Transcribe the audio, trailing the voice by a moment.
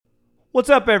What's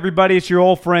up, everybody? It's your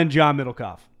old friend, John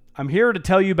Middlecoff. I'm here to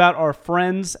tell you about our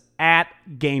friends at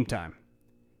Game Time.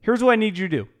 Here's what I need you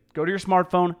to do. Go to your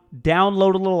smartphone,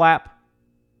 download a little app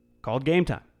called Game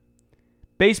Time.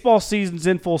 Baseball season's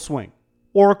in full swing.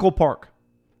 Oracle Park.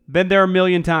 Been there a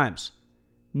million times.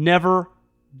 Never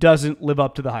doesn't live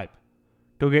up to the hype.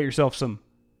 Go get yourself some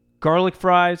garlic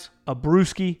fries, a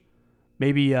brewski,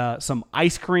 maybe some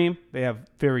ice cream. They have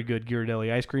very good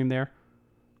Ghirardelli ice cream there.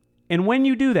 And when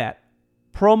you do that,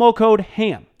 promo code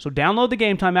HAM. So download the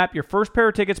Game Time app. Your first pair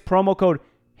of tickets, promo code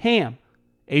HAM,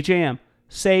 H-A-M,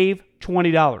 save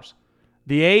 $20.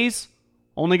 The A's,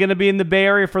 only going to be in the Bay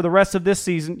Area for the rest of this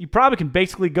season. You probably can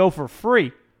basically go for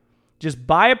free. Just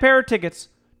buy a pair of tickets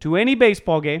to any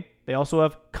baseball game. They also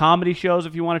have comedy shows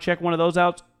if you want to check one of those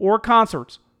out, or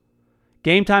concerts.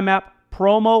 Game Time app,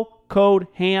 promo code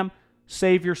HAM,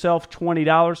 save yourself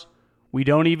 $20. We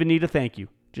don't even need a thank you.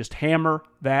 Just hammer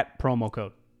that promo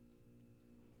code.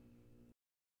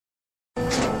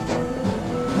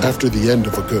 After the end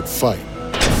of a good fight,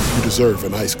 you deserve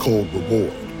an ice-cold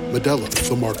reward. Modelo is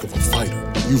the mark of a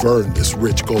fighter. You've earned this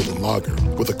rich golden lager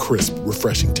with a crisp,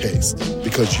 refreshing taste.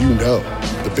 Because you know,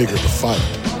 the bigger the fight,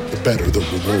 the better the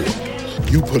reward.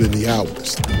 You put in the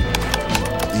hours,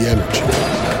 the energy,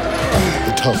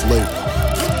 the tough labor.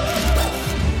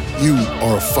 You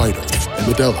are a fighter,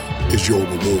 and Modelo is your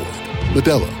reward.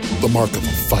 Modelo, the mark of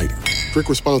a fighter. Drink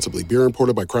responsibly. Beer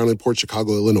imported by Crown Imports,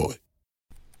 Chicago, Illinois.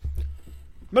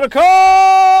 Medical!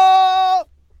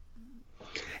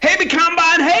 Hey, the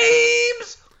Combine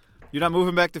Hames! You're not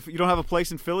moving back to... You don't have a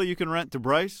place in Philly you can rent to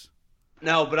Bryce?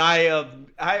 No, but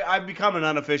I've become an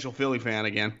unofficial Philly fan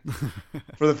again.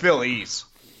 For the Phillies.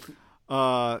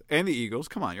 And the Eagles.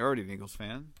 Come on, you're already an Eagles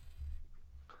fan.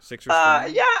 Sixers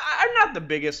fan. Yeah, I'm not the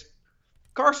biggest.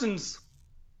 Carson's...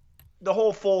 The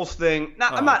whole Foles thing.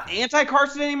 I'm not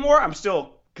anti-Carson anymore. I'm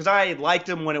still... Because I liked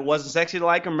him when it wasn't sexy to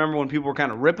like him. Remember when people were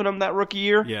kind of ripping him that rookie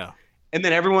year? Yeah. And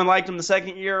then everyone liked him the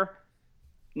second year.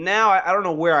 Now, I don't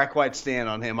know where I quite stand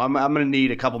on him. I'm going to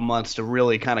need a couple months to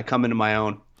really kind of come into my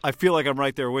own. I feel like I'm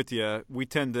right there with you. We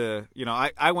tend to,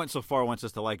 I went so far once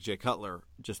as to like Jay Cutler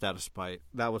just out of spite.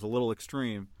 That was a little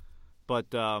extreme. But,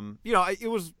 it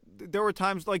was, there were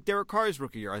times like Derek Carr's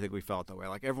rookie year, I think we felt that way.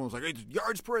 Like everyone was like, hey,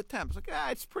 yards per attempt. It's like,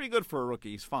 it's pretty good for a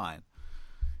rookie. He's fine.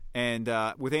 And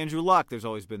with Andrew Luck, there's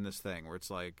always been this thing where it's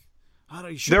like, I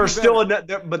don't know,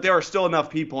 there are still enough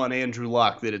people on Andrew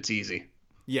Luck that it's easy.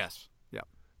 Yes.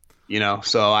 Yeah.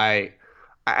 So I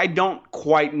don't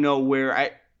quite know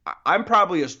where I'm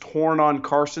probably as torn on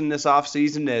Carson this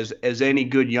offseason as any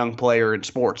good young player in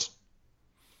sports.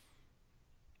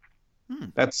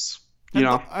 That's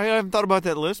I haven't thought about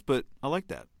that list, but I like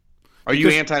that. Are you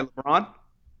anti-LeBron?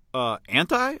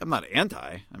 Anti? I'm not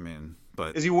anti. I mean,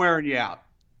 but is he wearing you out?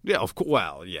 Yeah, of course.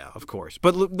 Well, yeah, of course.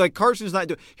 But like Carson's not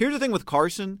doing. Here's the thing with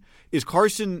Carson is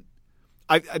Carson.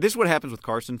 This is what happens with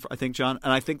Carson, I think, John,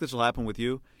 and I think this will happen with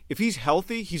you. If he's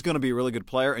healthy, he's going to be a really good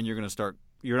player, and you're not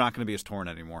going to be as torn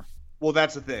anymore. Well,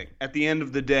 that's the thing. At the end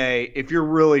of the day, if you're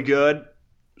really good,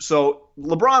 so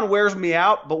LeBron wears me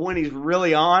out, but when he's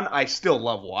really on, I still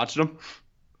love watching him.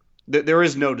 There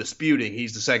is no disputing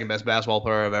he's the second best basketball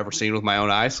player I've ever seen with my own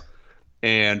eyes.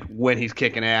 And when he's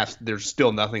kicking ass, there's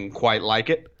still nothing quite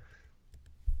like it.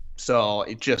 So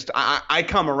it just I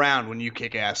come around when you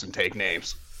kick ass and take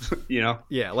names,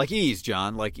 Yeah, like Ease,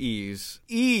 John, like Ease.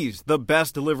 Ease, the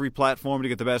best delivery platform to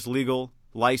get the best legal,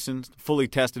 licensed, fully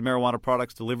tested marijuana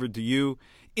products delivered to you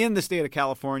in the state of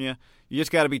California. You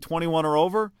just got to be 21 or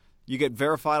over. You get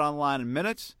verified online in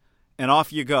minutes, and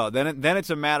off you go. Then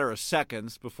it's a matter of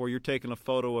seconds before you're taking a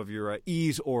photo of your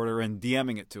Ease order and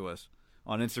DMing it to us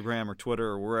on Instagram or Twitter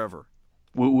or wherever.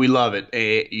 We love it.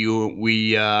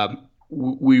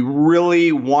 We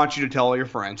really want you to tell all your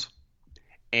friends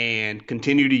and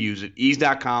continue to use it.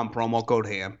 Ease.com, promo code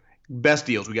HAM. Best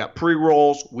deals. We got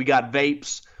pre-rolls. We got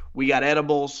vapes. We got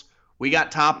edibles. We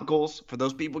got topicals. For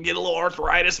those people who get a little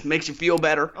arthritis, makes you feel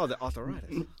better. Oh, the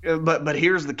arthritis. But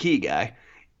here's the key, guy.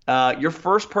 Your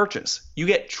first purchase, you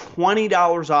get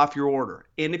 $20 off your order.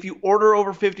 And if you order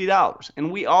over $50,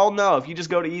 and we all know if you just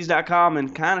go to ease.com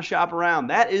and kind of shop around,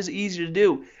 that is easy to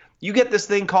do. You get this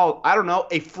thing called,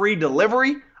 a free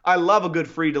delivery. I love a good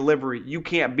free delivery. You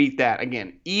can't beat that.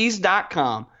 Again,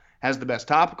 ease.com has the best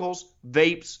topicals,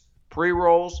 vapes,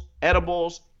 pre-rolls,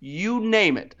 edibles, you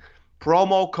name it.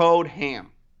 Promo code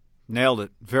HAM. Nailed it.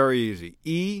 Very easy.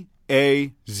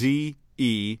 EAZE.com.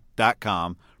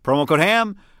 Promo code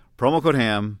HAM. Promo code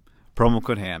HAM. Promo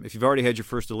code HAM. If you've already had your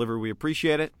first delivery, we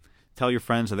appreciate it. Tell your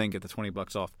friends so they can get the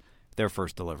 $20 off their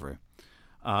first delivery.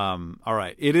 All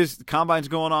right. It is. The Combine's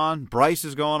going on. Bryce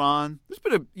is going on. There's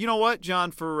been you know what,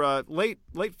 John, for late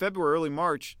February, early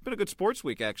March, been a good sports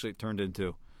week, actually, it turned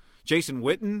into. Jason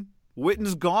Witten.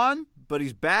 Witten's gone, but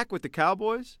he's back with the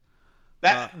Cowboys.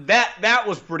 That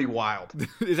was pretty wild.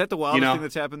 Is that the wildest thing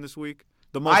that's happened this week?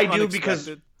 The most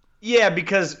unexpected?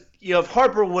 because if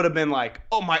Harper would have been like,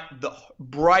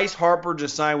 Bryce Harper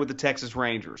just signed with the Texas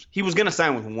Rangers. He was going to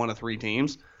sign with one of three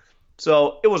teams.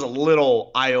 So it was a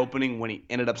little eye-opening when he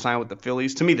ended up signing with the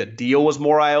Phillies. To me, the deal was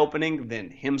more eye-opening than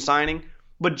him signing.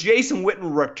 But Jason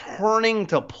Witten returning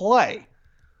to play,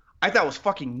 I thought was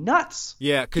fucking nuts.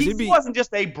 Yeah, because he wasn't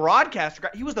just a broadcaster guy.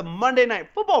 He was the Monday Night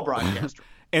Football broadcaster.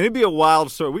 And it'd be a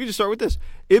wild story. We can just start with this.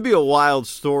 It'd be a wild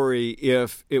story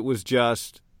if it was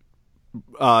just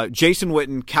Jason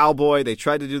Witten, Cowboy. They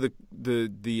tried to do the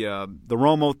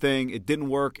Romo thing. It didn't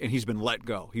work, and he's been let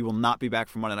go. He will not be back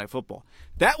for Monday Night Football.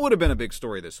 That would have been a big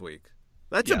story this week.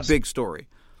 That's a big story.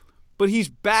 But he's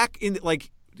back in,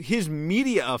 his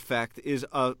media effect is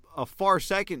a far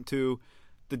second to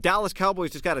the Dallas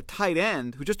Cowboys just got a tight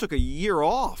end who just took a year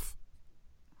off.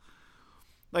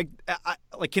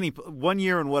 Can he 1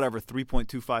 year and whatever,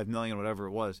 $3.25 million, whatever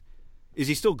it was. Is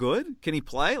he still good? Can he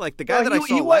play? Like the guy that I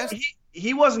saw last.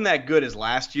 He wasn't that good as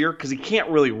last year because he can't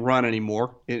really run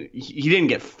anymore. He didn't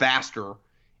get faster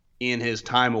in his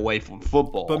time away from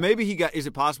football. But maybe is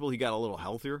it possible he got a little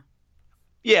healthier?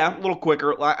 Yeah, a little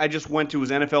quicker. I just went to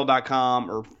his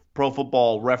NFL.com or Pro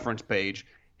Football Reference page.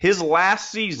 His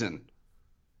last season,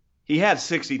 he had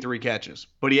 63 catches,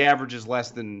 but he averages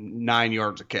less than 9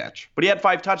 yards a catch. But he had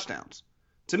 5 touchdowns.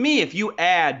 To me, if you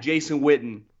add Jason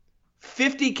Witten,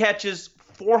 50 catches,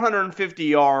 450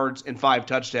 yards, and 5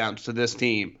 touchdowns to this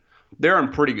team, they're in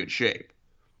pretty good shape.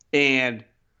 And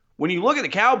when you look at the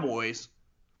Cowboys,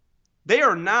 they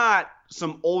are not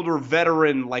some older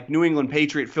veteran like New England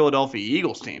Patriot, Philadelphia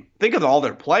Eagles team. Think of all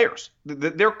their players.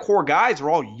 Their core guys are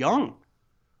all young.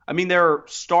 I mean, their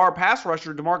star pass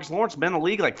rusher, DeMarcus Lawrence, been in the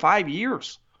league like 5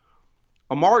 years.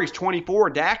 Amari's 24,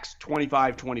 Dak's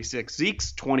 25, 26,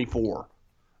 Zeke's 24.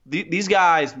 These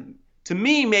guys, to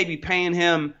me, may be paying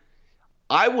him,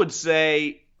 I would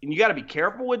say, and you got to be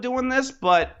careful with doing this,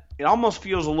 but it almost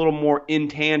feels a little more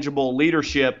intangible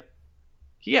leadership.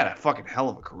 He had a fucking hell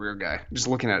of a career, guy, just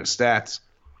looking at his stats.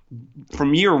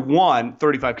 From year one,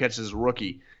 35 catches as a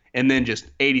rookie, and then just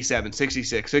 87,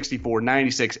 66, 64,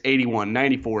 96, 81,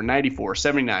 94, 94,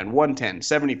 79, 110,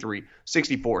 73,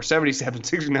 64, 77,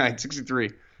 69, 63.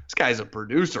 This guy's a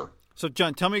producer. So,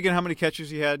 John, tell me again how many catches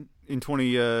he had in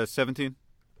 2017?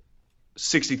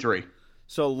 63.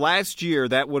 So last year,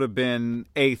 that would have been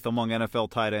 8th among NFL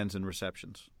tight ends in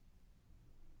receptions.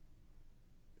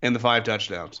 And the 5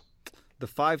 touchdowns. The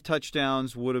 5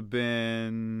 touchdowns would have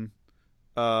been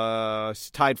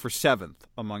tied for 7th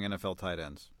among NFL tight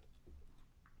ends.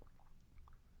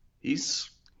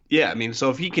 So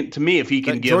if he can, to me, if he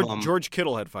can give them. George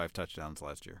Kittle had 5 touchdowns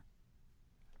last year.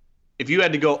 If you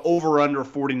had to go over under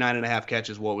 49.5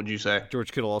 catches, what would you say?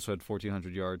 George Kittle also had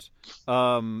 1,400 yards.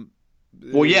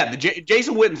 Well, yeah,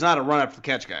 Jason Witten's not a run up the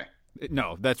catch guy.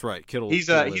 No, that's right. Kittle. He's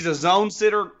a zone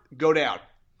sitter. Go down.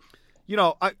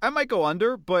 I might go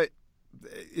under, but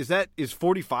is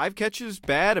 45 catches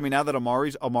bad? I mean, now that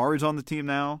Amari's on the team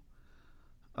now.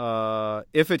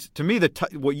 If it's to me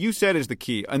what you said is the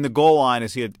key, and the goal line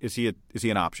is he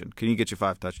an option? Can he get you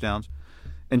 5 touchdowns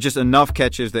and just enough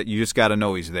catches that you just got to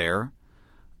know he's there?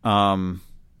 I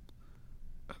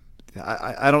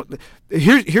don't.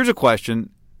 Here's a question: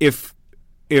 If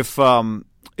Jason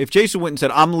Witten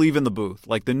said, "I'm leaving the booth,"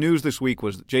 like the news this week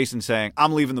was Jason saying,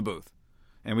 "I'm leaving the booth,"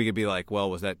 and we could be like,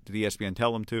 "Well, did ESPN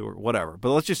tell him to, or whatever?"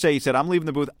 But let's just say he said, "I'm leaving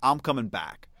the booth. I'm coming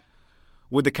back."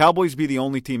 Would the Cowboys be the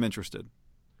only team interested?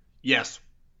 Yes,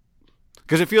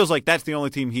 because it feels like that's the only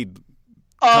team he'd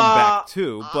come back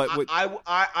to. But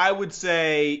I would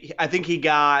say I think he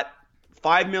got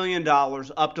 $5 million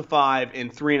up to 5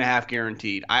 and 3.5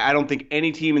 guaranteed. I don't think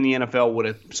any team in the NFL would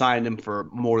have signed him for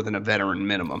more than a veteran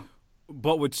minimum.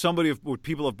 But would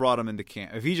people have brought him into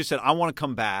camp? If he just said, "I want to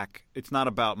come back," it's not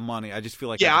about money. I just feel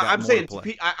like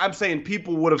I'm saying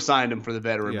people would have signed him for the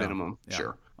veteran minimum. Yeah.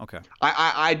 Sure. Okay.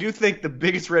 I do think the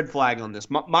biggest red flag on this,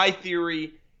 my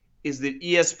theory is that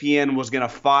ESPN was going to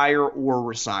fire or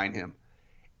resign him,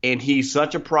 and he's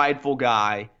such a prideful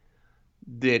guy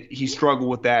that he struggled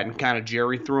with that, and kind of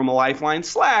Jerry threw him a lifeline.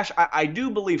 / I do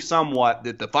believe somewhat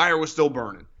that the fire was still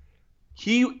burning.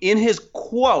 He, in his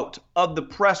quote of the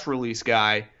press release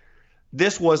guy,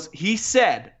 he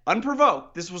said,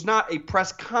 unprovoked, this was not a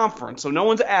press conference, so no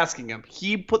one's asking him.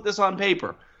 He put this on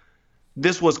paper.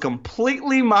 This was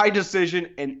completely my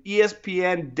decision, and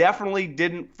ESPN definitely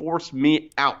didn't force me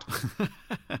out.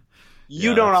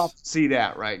 You don't often see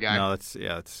that, right, guy? No, it's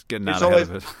getting out ahead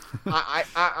of it.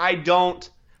 I don't.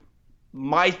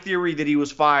 My theory that he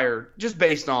was fired, just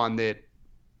based on that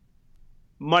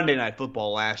Monday Night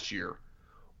Football last year,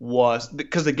 was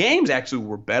because the games actually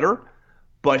were better,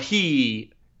 but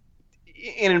he,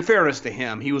 and in fairness to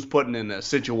him, he was put in a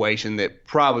situation that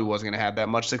probably wasn't going to have that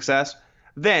much success.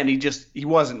 Then he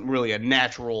wasn't really a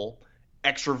natural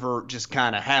extrovert, just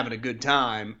kind of having a good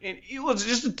time. It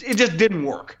just didn't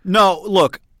work. No,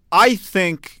 look, I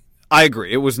think I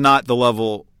agree. It was not the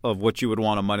level of what you would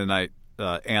want a Monday night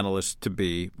analyst to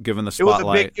be, given the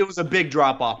spotlight. It was a big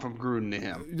drop off from Gruden to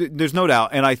him. There's no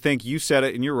doubt, and I think you said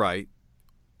it, and you're right.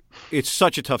 It's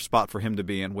such a tough spot for him to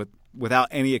be in without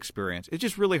any experience. It's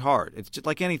just really hard. It's just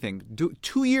like anything.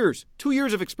 2 years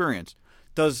of experience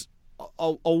does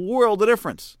a world of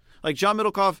difference. Like John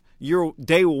Middlecoff, your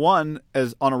day one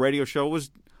as on a radio show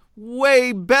was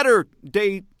way better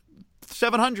day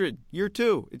 700, year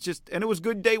two. And it was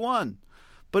good day one.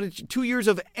 But 2 years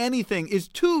of anything is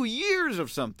 2 years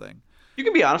of something. You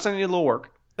can be honest, I need a little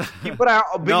work. But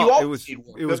you always need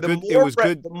work. It was good.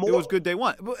 It was good day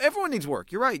one. But everyone needs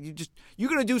work. You're right. You're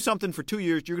going to do something for 2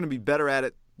 years. You're going to be better at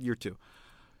it year two.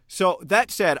 So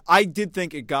that said, I did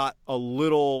think it got a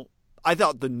little. I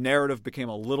thought the narrative became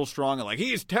a little strong and like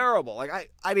he's terrible. Like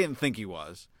I didn't think he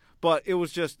was. But it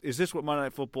was just, is this what Monday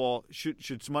Night Football should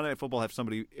Monday Night Football have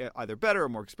somebody either better or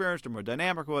more experienced or more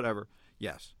dynamic or whatever?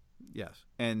 Yes.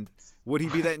 And would he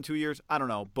be that in 2 years? I don't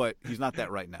know, but he's not that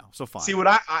right now. So fine. See what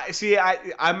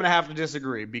I'm going to have to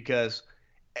disagree because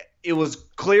it was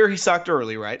clear he sucked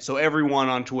early, right? So everyone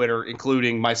on Twitter,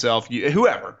 including myself,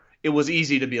 whoever, it was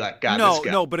easy to be like, God, this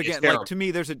guy. No, but again, like to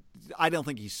me, I don't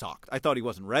think he sucked. I thought he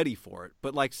wasn't ready for it,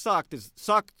 but like sucked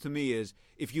to me is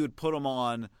if you had put him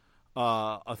on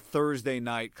a Thursday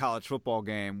night college football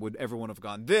game, would everyone have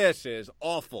gone, this is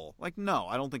awful? Like, no,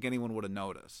 I don't think anyone would have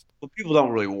noticed. Well, people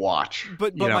don't really watch.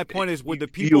 But my point is, would the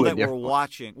people that were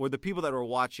watching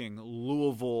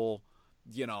Louisville,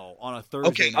 on a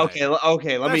Thursday night?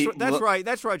 Okay.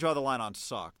 That's where I draw the line on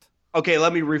sucked. Okay,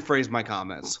 let me rephrase my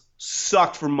comments.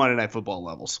 Sucked for Monday Night Football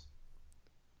levels.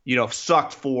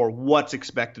 Sucked for what's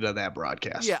expected of that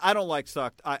broadcast. Yeah, I don't like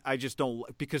sucked. I just don't,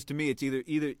 because to me it's either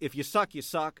if you suck, you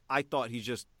suck. I thought he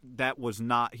was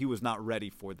not ready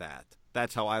for that.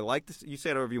 That's how I like this. You say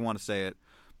it however you want to say it.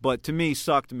 But to me,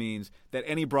 sucked means that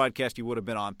any broadcast you would have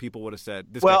been on, people would have said,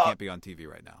 this guy can't be on TV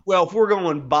right now. Well, if we're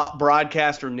going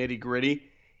broadcast or nitty-gritty,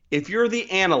 if you're the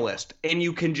analyst and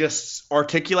you can just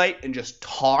articulate and just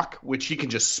talk, which he can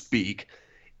just speak,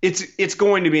 it's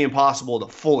going to be impossible to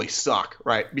fully suck,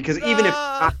 right? Because even if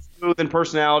not smooth in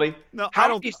personality, no, I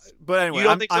don't. But anyway, you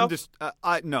don't think so? I'm just.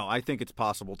 I think it's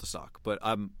possible to suck, but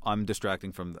I'm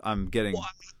distracting from. I'm getting.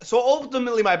 So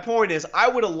ultimately, my point is, I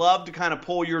would have loved to kind of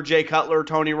pull your Jay Cutler,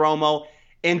 Tony Romo,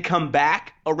 and come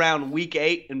back around week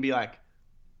 8 and be like,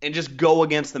 and just go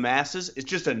against the masses. It's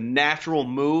just a natural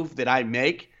move that I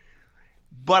make,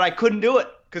 but I couldn't do it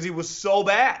because he was so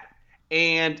bad.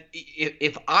 And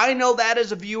if I know that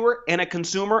as a viewer and a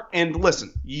consumer, and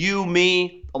listen, you,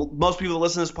 me, most people that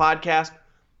listen to this podcast,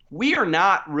 we are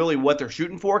not really what they're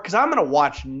shooting for because I'm going to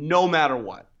watch no matter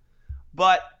what.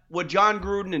 But what John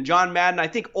Gruden and John Madden, I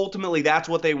think ultimately that's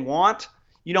what they want.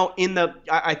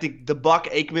 I think the Buck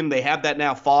Aikman, they have that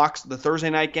now, Fox, the Thursday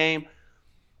night game.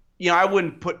 I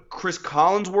wouldn't put Chris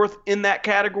Collinsworth in that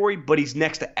category, but he's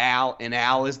next to Al, and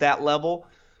Al is that level.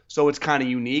 So it's kind of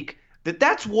unique.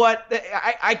 That's what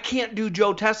I can't do.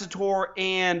 Joe Tessitore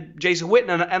and Jason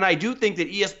Witten, and I do think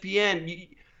that ESPN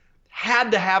had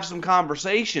to have some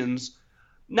conversations.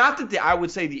 Not that I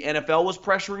would say the NFL was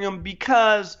pressuring him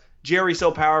because Jerry's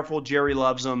so powerful, Jerry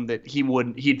loves him that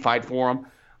he'd fight for him.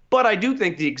 But I do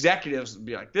think the executives would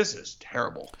be like, this is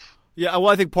terrible. Yeah, well,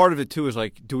 I think part of it too is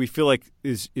like, do we feel like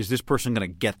is this person going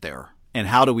to get there, and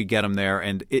how do we get him there,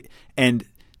 and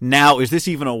now, is this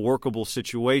even a workable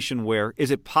situation where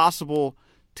is it possible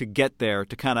to get there,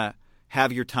 to kind of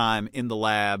have your time in the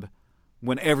lab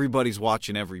when everybody's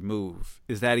watching every move?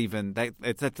 Is that even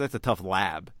that's a tough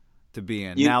lab to be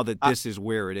in now that this is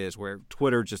where it is, where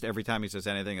Twitter just every time he says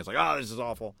anything, it's like, oh, this is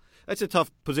awful. That's a tough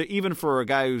position, even for a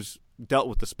guy who's dealt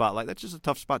with the spotlight. That's just a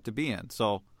tough spot to be in.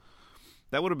 So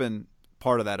that would have been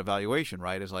part of that evaluation,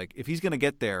 right? Is like, if he's going to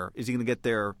get there, is he going to get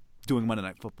there doing Monday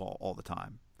Night Football all the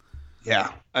time?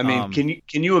 Yeah, I mean,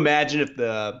 can you imagine if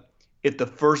the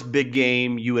first big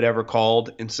game you had ever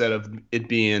called, instead of it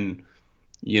being,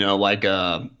 like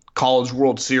a College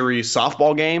World Series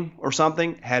softball game or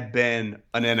something, had been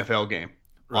an NFL game?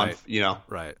 Right.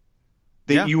 Right.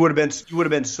 Yeah. You would have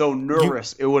been so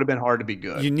nervous. It would have been hard to be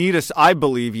good. I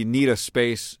believe you need a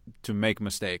space to make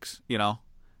mistakes.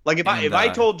 Like if And, I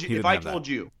told he you, didn't if I have that. told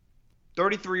you,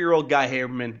 33-year-old Guy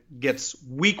Haberman gets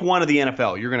week 1 of the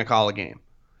NFL, you're going to call a game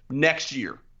next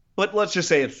year. But let's just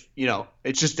say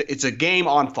it's a game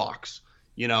on Fox.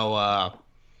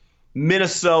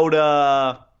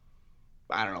 Minnesota,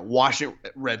 I don't know,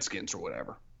 Washington Redskins or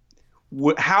whatever.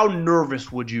 How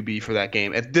nervous would you be for that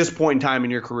game at this point in time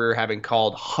in your career, having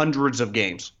called hundreds of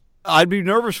games? I'd be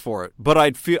nervous for it, but I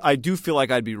do feel like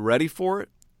I'd be ready for it.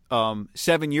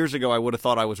 7 years ago, I would have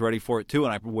thought I was ready for it too,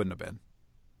 and I wouldn't have been.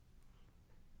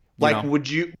 Would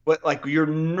you? But like your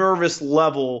nervous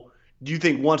level, do you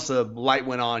think once the light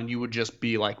went on, you would just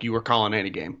be like you were calling any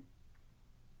game?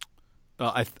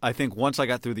 I think once I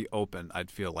got through the Open, I'd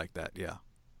feel like that. Yeah.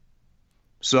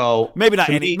 So Maybe not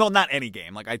to any. me- Well, not any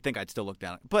game. Like I think I'd still look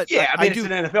down. But Yeah, I mean, do,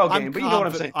 it's an NFL game, I'm but you know what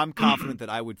I'm confident- saying. I'm confident that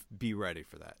I would be ready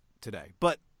for that today.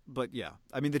 But yeah,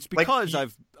 I mean, it's because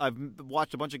I've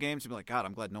watched a bunch of games and be like, God,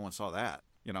 I'm glad no one saw that.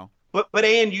 But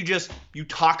and you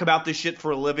talk about this shit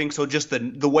for a living, so just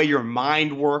the way your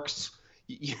mind works,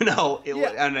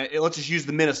 let's just use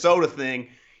the Minnesota thing.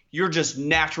 Your just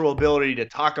natural ability to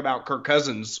talk about Kirk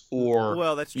Cousins or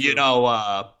Well, that's true.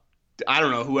 I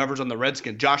don't know, whoever's on the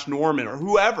Redskins, Josh Norman or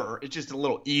whoever, it's just a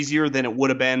little easier than it would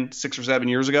have been 6 or 7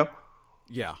 years ago.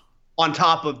 Yeah. On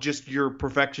top of just your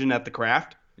perfection at the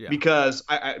craft. Yeah. Because,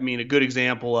 I mean, a good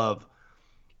example of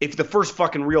if the first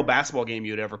fucking real basketball game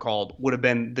you had ever called would have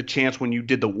been the chance when you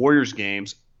did the Warriors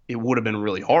games, it would have been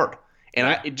really hard.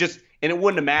 And it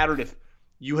wouldn't have mattered if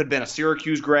you had been a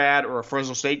Syracuse grad or a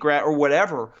Fresno State grad or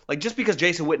whatever. Like, just because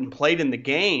Jason Witten played in the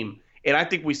game, and I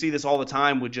think we see this all the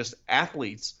time with just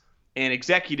athletes and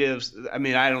executives. I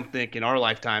mean, I don't think in our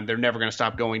lifetime they're never going to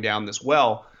stop going down this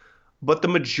well. But the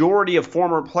majority of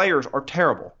former players are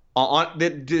terrible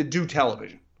that do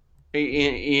television.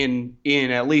 In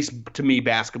at least to me,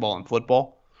 basketball and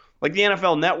football. Like the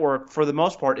NFL Network, for the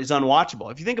most part, is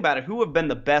unwatchable. If you think about it, who have been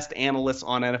the best analysts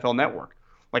on NFL Network?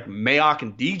 Like Mayock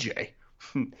and DJ.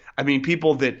 I mean,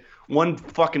 people that one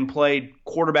fucking played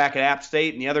quarterback at App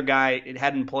State and the other guy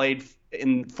hadn't played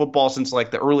in football since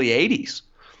like the early 80s.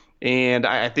 And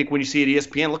I think when you see it at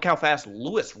ESPN, look how fast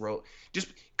Lewis wrote. Just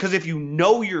because if you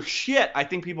know your shit, I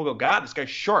think people go, God, this guy's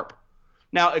sharp.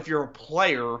 Now, if you're a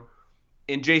player,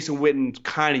 and Jason Witten's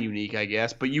kind of unique, I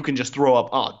guess, but you can just throw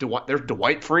up, there's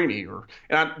Dwight Freeney,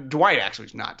 Dwight actually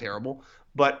is not terrible,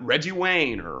 but Reggie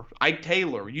Wayne or Ike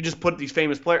Taylor. You just put these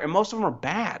famous players, and most of them are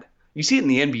bad. You see it in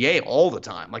the NBA all the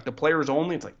time. Like the players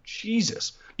only, it's like,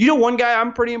 Jesus. You know one guy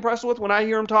I'm pretty impressed with when I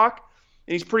hear him talk,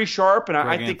 and he's pretty sharp, and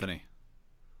I think Anthony.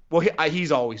 Well,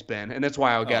 he's always been, and that's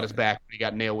why I got his back when he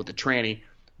got nailed with the tranny.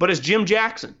 But it's Jim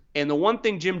Jackson. And the one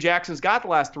thing Jim Jackson's got the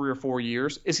last 3 or 4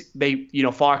 years is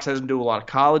Fox has him do a lot of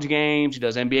college games. He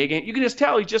does NBA games. You can just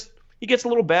tell he gets a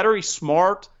little better. He's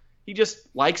smart. He just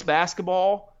likes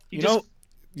basketball. I think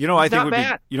who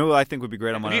I think would be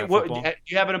great on Monday Night Football. Do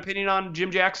you have an opinion on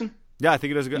Jim Jackson? Yeah, I think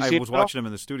he does good. You see I it was at all? watching him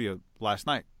in the studio last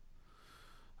night.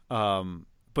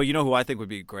 But you know who I think would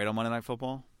be great on Monday Night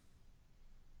Football?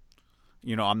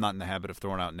 I'm not in the habit of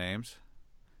throwing out names.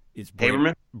 It's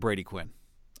Haberman? Brady Quinn.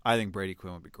 I think Brady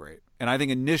Quinn would be great. And I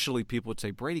think initially people would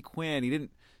say Brady Quinn,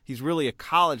 he's really a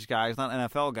college guy. He's not an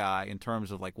NFL guy in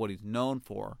terms of like what he's known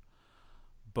for.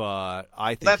 But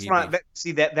I think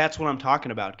that's what I'm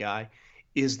talking about, Guy,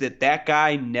 is that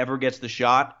guy never gets the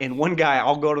shot. And one guy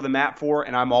I'll go to the mat for,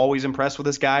 and I'm always impressed with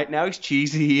this guy. Now he's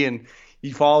cheesy and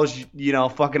he follows,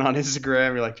 fucking on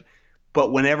Instagram. You're like,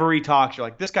 but whenever he talks, you're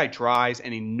like, this guy tries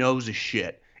and he knows his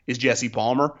shit, is Jesse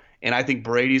Palmer. And I think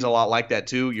Brady's a lot like that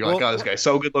too. You're like, oh, this guy's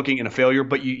so good looking and a failure.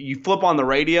 But you flip on the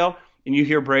radio and you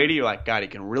hear Brady, you're like, God, he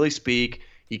can really speak.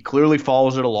 He clearly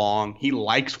follows it along. He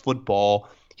likes football.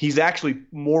 He's actually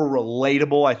more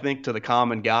relatable, I think, to the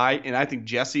common guy. And I think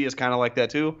Jesse is kind of like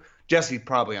that too. Jesse's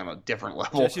probably on a different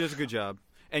level. Jesse does a good job.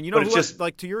 And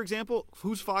to your example,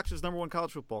 who's Fox's number one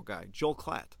college football guy? Joel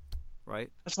Klatt.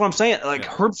 Right? That's what I'm saying. Like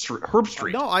Herb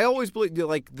Street. No, I always believe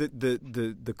like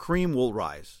the cream will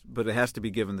rise, but it has to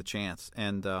be given the chance.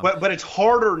 And but it's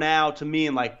harder now to me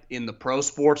in the pro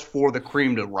sports for the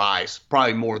cream to rise,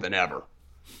 probably more than ever.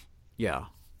 Yeah.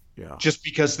 Just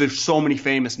because there's so many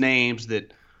famous names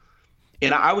that.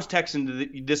 And I was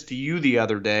texting this to you the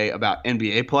other day about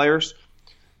NBA players.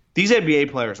 These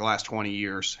NBA players the last 20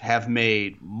 years have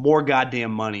made more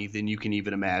goddamn money than you can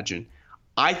even imagine.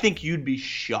 I think you'd be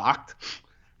shocked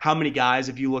how many guys,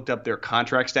 if you looked up their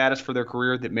contract status for their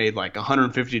career, that made like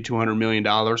 $150 to $200 million,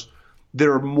 that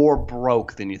are more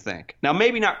broke than you think. Now,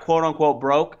 maybe not quote unquote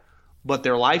broke, but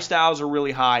their lifestyles are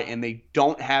really high and they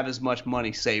don't have as much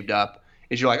money saved up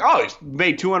as you're like, oh, he's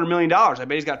made $200 million. I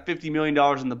bet he's got $50 million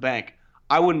in the bank.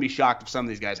 I wouldn't be shocked if some of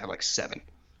these guys have like 7.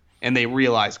 and they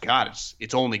realize, God,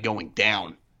 it's only going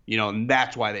down. And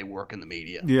that's why they work in the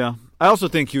media. Yeah. I also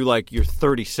think you're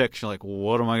 36. You're like, well,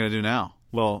 what am I going to do now?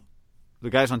 Well, the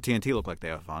guys on TNT look like they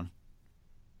have fun.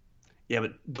 Yeah,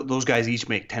 but those guys each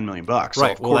make $10 million. So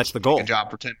right. Well, that's the goal. A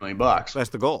job for $10 million. That's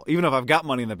the goal. Even if I've got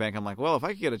money in the bank, I'm like, well, if I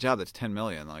could get a job that's $10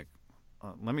 million,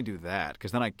 let me do that,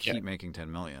 because then I keep making $10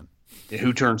 million. Yeah,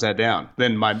 who turns that down?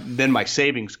 Then my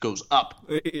savings goes up.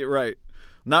 Right.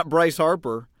 Not Bryce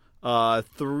Harper.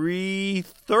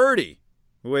 330.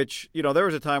 Which, there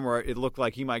was a time where it looked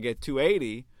like he might get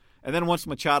 280, and then once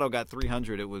Machado got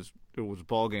 300, it was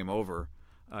ball game over.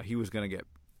 He was going to get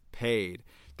paid.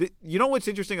 You know what's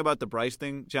interesting about the Bryce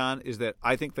thing, John, is that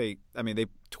I think they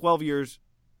 12 years,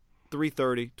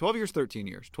 330, 12 years, 13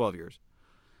 years, 12 years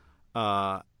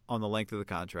on the length of the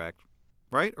contract,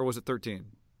 right? Or was it 13?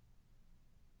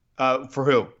 For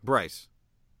who? Bryce.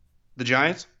 The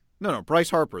Giants? No,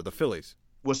 Bryce Harper, the Phillies.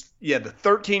 The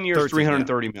 13 years,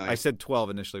 330 million. I said 12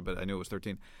 initially, but I knew it was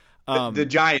 13. The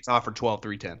Giants offered 12,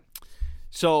 310.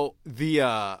 So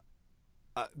the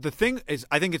thing is,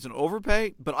 I think it's an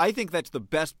overpay, but I think that's the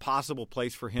best possible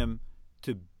place for him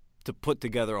to put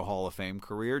together a Hall of Fame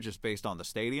career just based on the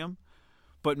stadium.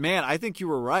 But man, I think you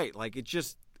were right. It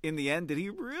just, in the end, did he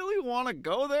really want to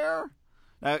go there?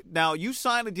 Now you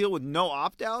signed a deal with no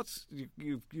opt-outs.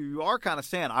 You are kind of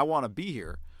saying, I want to be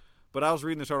here. But I was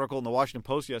reading this article in the Washington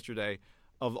Post yesterday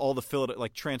of all the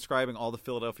transcribing all the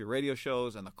Philadelphia radio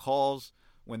shows and the calls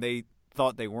when they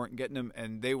thought they weren't getting him,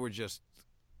 and they were just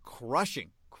crushing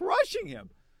him.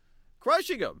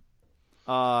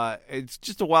 It's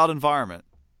just a wild environment.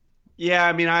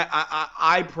 Yeah,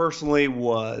 I personally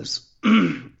was,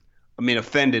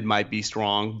 offended might be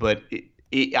strong, but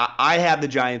I had the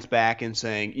Giants back in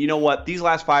saying, you know what, these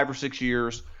last 5 or 6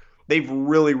 years, they've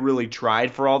really, really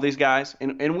tried for all these guys.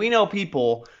 And we know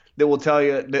people that will tell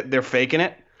you that they're faking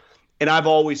it. And I've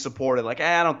always supported,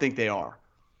 I don't think they are.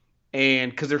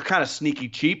 And because they're kind of sneaky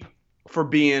cheap for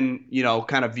being,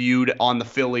 kind of viewed on the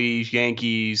Phillies,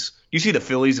 Yankees. You see the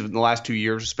Phillies in the last 2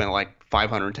 years spent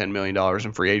 $510 million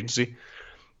in free agency.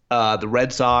 The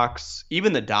Red Sox,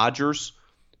 even the Dodgers,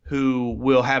 who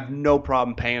will have no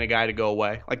problem paying a guy to go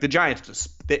away. The Giants,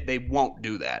 they won't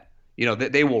do that.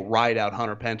 They will ride out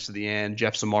Hunter Pence to the end,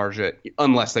 Jeff Samardzija,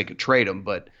 unless they could trade him.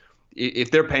 But if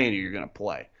they're paying you, you're going to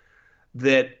play.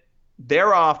 That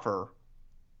their offer,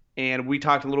 and we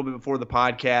talked a little bit before the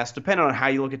podcast, depending on how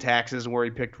you look at taxes and where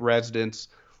you picked residence,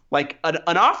 an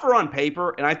offer on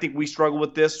paper, and I think we struggle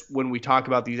with this when we talk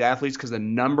about these athletes because the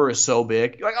number is so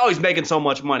big. You're he's making so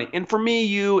much money. And for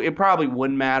me, it probably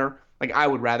wouldn't matter. I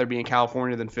would rather be in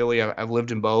California than Philly. I've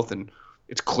lived in both, and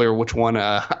it's clear which one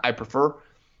I prefer.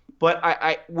 But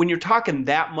I when you're talking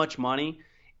that much money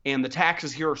and the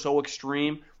taxes here are so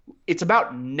extreme, it's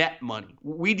about net money.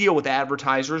 We deal with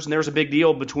advertisers, and there's a big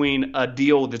deal between a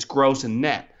deal that's gross and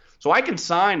net. So I can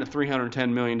sign a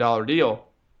 $310 million deal,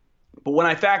 but when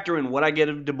I factor in what I get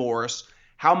of DeBoris,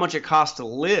 how much it costs to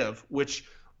live,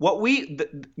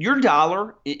 your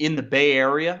dollar in the Bay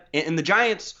Area, and the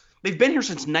Giants, they've been here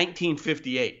since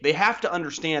 1958. They have to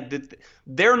understand that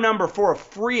their number for a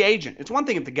free agent, it's one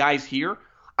thing if the guy's here.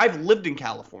 I've lived in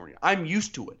California. I'm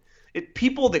used to it.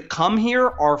 People that come here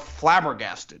are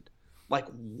flabbergasted.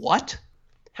 What?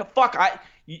 Fuck,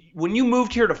 when you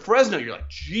moved here to Fresno, you're like,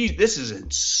 geez, this is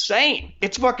insane.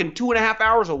 It's fucking 2.5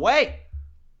 hours away.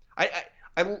 I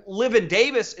live in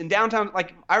Davis in downtown.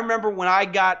 I remember when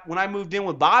I moved in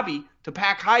with Bobby to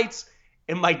Pack Heights,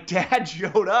 and my dad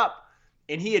showed up,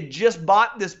 and he had just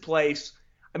bought this place.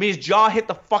 His jaw hit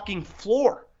the fucking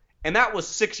floor. And that was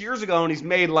 6 years ago, and he's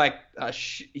made I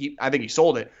think he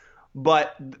sold it,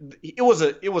 but it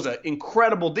was an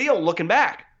incredible deal looking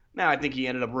back. Now I think he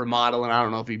ended up remodeling. I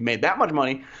don't know if he made that much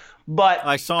money, but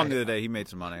I saw him the other day. He made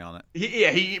some money on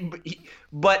it.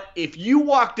 But if you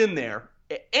walked in there,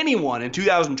 anyone in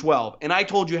 2012, and I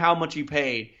told you how much he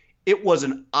paid, it was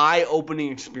an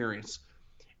eye-opening experience.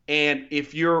 And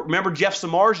if you remember Jeff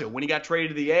Samardzija when he got traded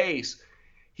to the A's.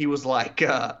 He was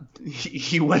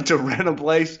he went to rent a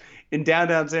place in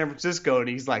downtown San Francisco, and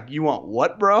he's like, you want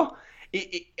what, bro?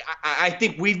 I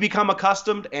think we've become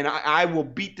accustomed, and I will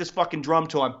beat this fucking drum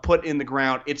till I'm put in the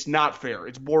ground. It's not fair.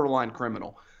 It's borderline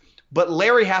criminal. But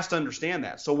Larry has to understand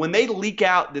that. So when they leak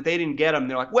out that they didn't get him,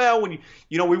 they're like, well, when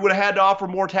we would have had to offer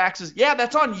more taxes. Yeah,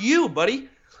 that's on you, buddy.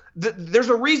 There's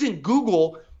a reason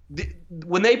Google,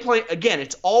 when they play, again,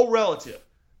 it's all relative.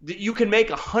 You can make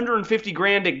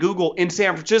 $150,000 at Google in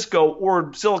San Francisco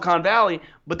or Silicon Valley,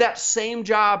 but that same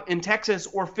job in Texas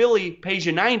or Philly pays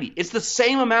you $90,000. It's the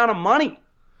same amount of money.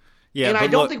 Yeah, and I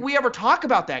but don't look, think we ever talk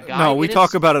about that guy. no, we and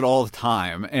talk about it all the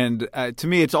time. And to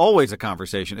me, it's always a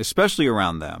conversation, especially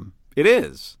around them. It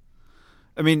is.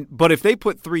 I mean, but if they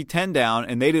put 310 down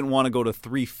and they didn't want to go to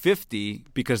 350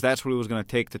 because that's what it was going to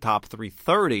take to top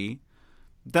 330,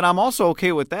 then I'm also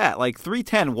okay with that. Like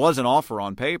 310 was an offer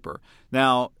on paper.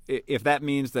 Now, if that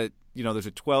means that, there's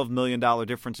a $12 million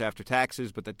difference after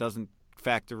taxes, but that doesn't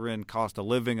factor in cost of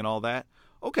living and all that,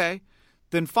 okay,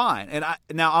 then fine. And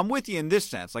now I'm with you in this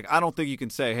sense. Like, I don't think you can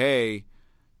say, hey,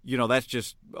 that's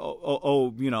just,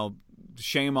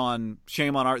 shame on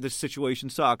this situation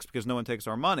sucks because no one takes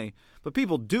our money. But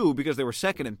people do because they were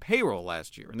second in payroll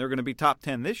last year and they're going to be top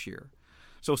 10 this year.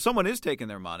 So someone is taking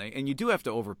their money and you do have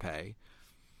to overpay.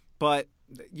 But,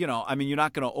 you're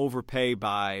not going to overpay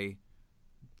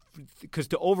because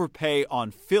to overpay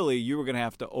on Philly, you were going to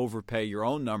have to overpay your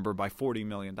own number by $40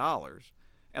 million.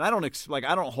 And I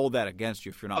don't hold that against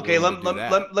you if you're not willing to do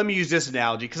that. Let me use this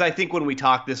analogy because I think when we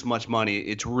talk this much money,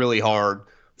 it's really hard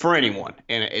for anyone,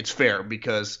 and it's fair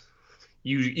because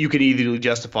you can easily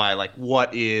justify like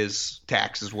what is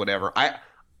taxes, whatever.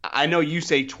 I know you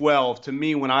say 12. To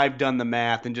me, when I've done the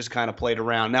math and just kind of played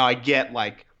around, now I get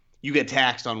like you get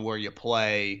taxed on where you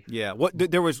play. Yeah,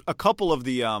 there was a couple of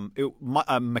the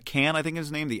McCann, I think is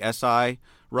his name, the SI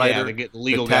writer, the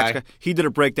legal guy. He did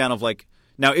a breakdown of like.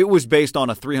 Now, it was based on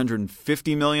a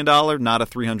 $350 million, not a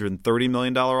 $330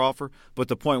 million offer. But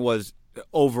the point was,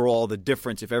 overall, the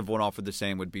difference, if everyone offered the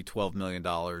same, would be $12 million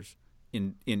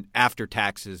in after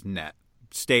taxes net,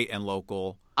 state and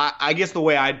local. I guess the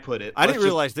way I'd put it. I didn't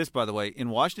realize this, by the way.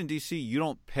 In Washington, D.C., you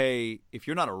don't pay – if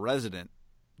you're not a resident,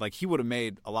 like he would have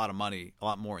made a lot of money, a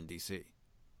lot more in D.C.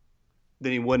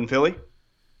 Than he would in Philly?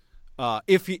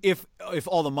 If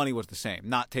all the money was the same,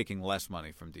 not taking less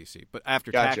money from DC, but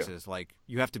after taxes, like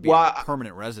you have to be a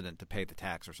permanent resident to pay the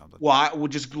tax or something. Well,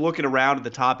 just looking around at the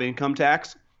top income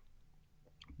tax,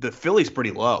 the Philly's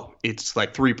pretty low. It's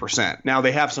like 3%. Now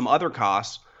they have some other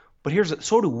costs, but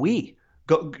so do we.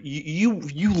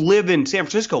 You live in San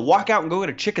Francisco. Walk out and go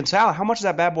get a chicken salad. How much does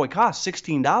that bad boy cost?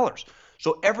 $16.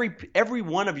 So every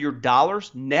one of your dollars,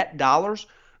 net dollars,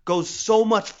 goes so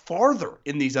much farther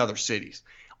in these other cities.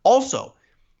 Also,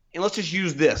 and let's just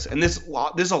use this, and this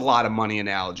is a lot of money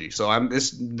analogy. So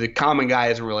the common guy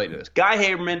isn't related to this. Guy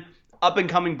Haberman, up and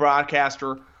coming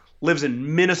broadcaster, lives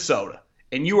in Minnesota,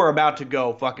 and you are about to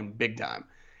go fucking big time.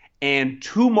 And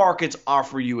two markets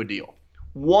offer you a deal.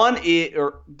 One's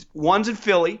in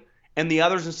Philly, and the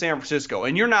other's in San Francisco.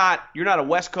 And you're not a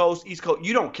West Coast, East Coast.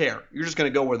 You don't care. You're just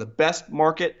going to go where the best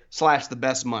market / the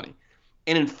best money.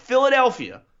 And in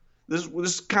Philadelphia.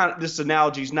 This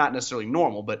analogy is not necessarily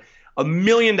normal, but $1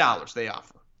 million they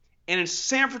offer. And in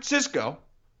San Francisco,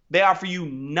 they offer you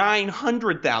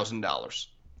 $900,000.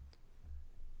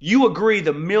 You agree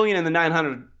the million and the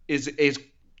 900 is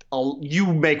you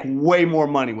make way more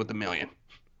money with the million.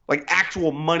 Like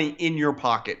actual money in your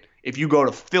pocket if you go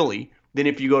to Philly than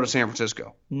if you go to San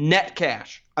Francisco. Net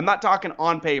cash. I'm not talking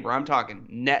on paper. I'm talking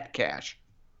net cash.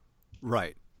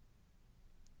 Right.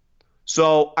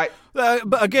 So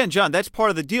but again, John, that's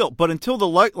part of the deal. But until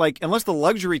unless the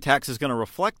luxury tax is going to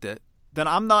reflect it, then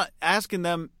I'm not asking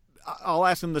them. I'll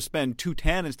ask them to spend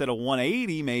 $210 instead of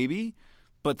 $180, maybe,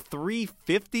 but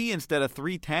 $350 instead of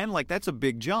 $310. Like that's a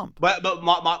big jump. But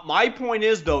my point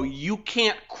is though, you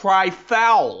can't cry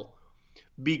foul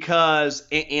because,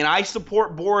 and I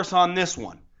support Boris on this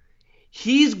one.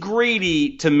 He's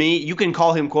greedy to me. You can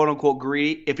call him quote unquote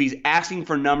greedy if he's asking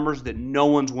for numbers that no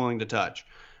one's willing to touch.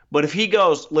 But if he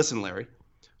goes, listen, Larry,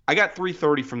 I got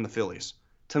 330 from the Phillies.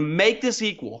 To make this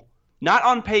equal, not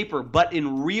on paper, but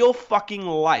in real fucking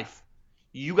life,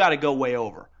 you got to go way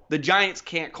over. The Giants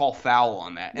can't call foul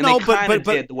on that. And they kind of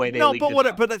did the way they leaked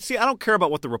it. But see, I don't care about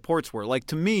what the reports were. Like,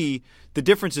 to me, the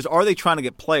difference is, are they trying to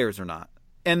get players or not?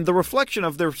 And the reflection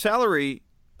of their salary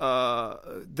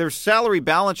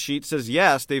balance sheet says,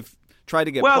 yes, they've tried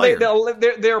to get players. Well,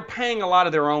 they're paying a lot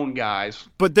of their own guys.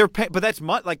 But that's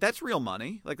that's real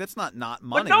money. Like that's not money.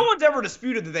 But no one's ever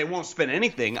disputed that they won't spend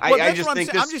anything. I'm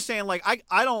just saying like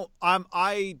I don't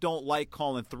like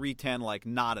calling 310 like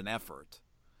not an effort.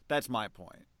 That's my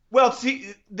point. Well,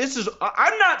 see,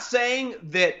 I'm not saying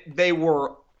that they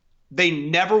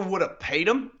never would have paid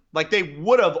him. Like they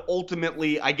would have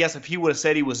ultimately, I guess, if he would have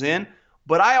said he was in.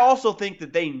 But I also think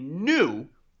that they knew.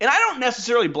 And I don't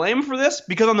necessarily blame him for this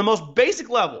because on the most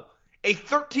basic level, a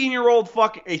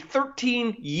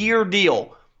 13-year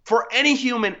deal for any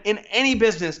human in any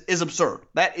business is absurd.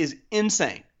 That is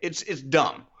insane. It's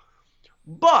dumb.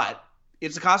 But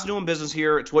it's the cost of doing business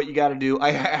here. It's what you got to do.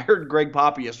 I heard Greg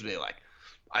Poppy yesterday like,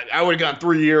 I would have gone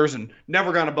 3 years and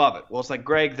never gone above it. Well, it's like,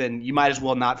 Greg, then you might as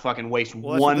well not fucking waste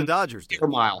Well, that's one what the Dodgers did. air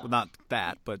mile. Well, not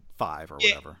that, but 5 or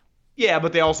whatever. Yeah,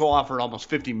 but they also offered almost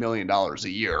 $50 million a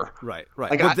year. Right.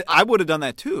 Like, Like, I would have done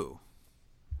that too.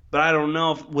 But I don't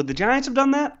know would the Giants have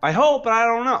done that? I hope, but I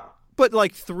don't know. But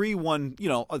like 3-1,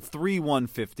 a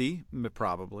 3-150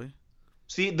 probably.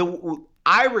 See,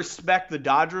 I respect the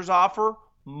Dodgers offer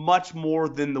much more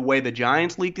than the way the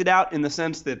Giants leaked it out, in the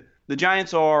sense that the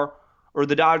Giants or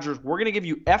the Dodgers, we're going to give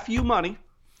you FU money,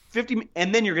 50,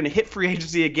 and then you're going to hit free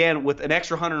agency again with an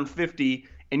extra 150,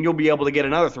 and you'll be able to get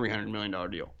another $300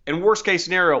 million deal. And worst case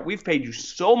scenario, we've paid you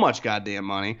so much goddamn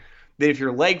money that if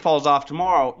your leg falls off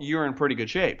tomorrow, you're in pretty good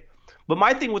shape. But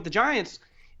my thing with the Giants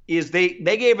is they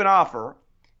gave an offer,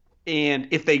 and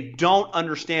if they don't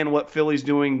understand what Philly's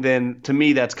doing, then to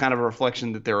me that's kind of a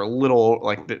reflection that they're a little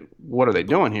like, what are they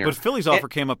doing here? But Philly's offer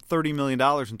came up $30 million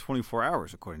in 24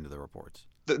 hours, according to the reports.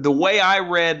 The way I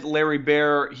read Larry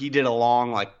Baer, he did a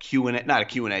long like Q&A, not a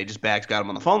Q&A, just Bags got him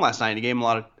on the phone last night, and he gave him a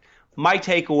lot of – my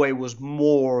takeaway was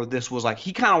more this was like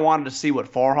he kind of wanted to see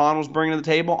what Farhan was bringing to the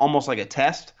table, almost like a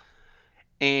test.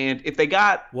 And if they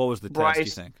got – What was the Bryce,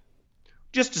 test, you think?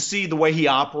 Just to see the way he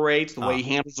operates, the way he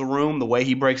handles the room, the way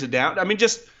he breaks it down. I mean,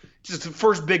 just the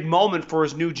first big moment for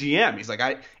his new GM. He's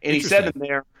like, he said in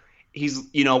there,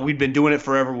 we'd been doing it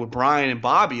forever with Brian and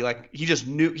Bobby. Like, he just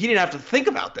knew, he didn't have to think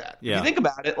about that. Yeah. If you think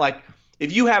about it, like,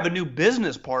 if you have a new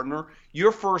business partner,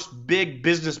 your first big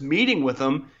business meeting with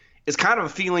them is kind of a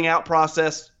feeling out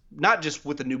process, not just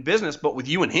with the new business, but with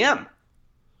you and him.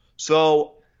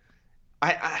 So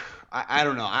I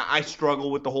don't know. I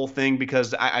struggle with the whole thing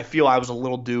because I feel I was a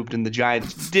little duped, and the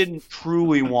Giants didn't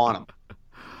truly want him.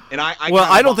 And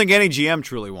I don't think any GM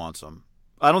truly wants him.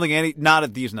 I don't think any, not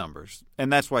at these numbers.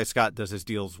 And that's why Scott does his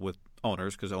deals with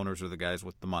owners, because owners are the guys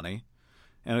with the money.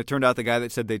 And it turned out the guy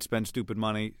that said they'd spend stupid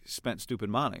money spent stupid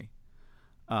money.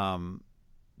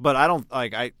 But I don't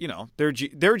their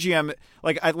GM,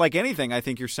 like anything. I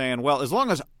think you're saying, well, as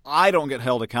long as I don't get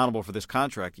held accountable for this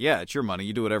contract, yeah, it's your money.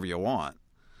 You do whatever you want.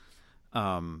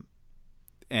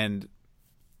 And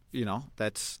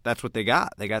that's what they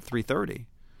got. They got 330.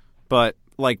 But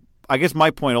I guess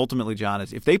my point ultimately, John,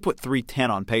 is if they put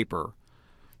 310 on paper,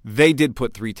 they did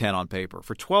put 310 on paper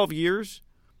for 12 years.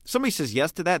 Somebody says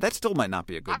yes to that. That still might not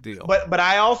be a good deal. But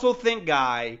I also think,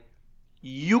 Guy,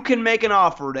 you can make an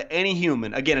offer to any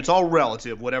human. Again, it's all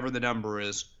relative, whatever the number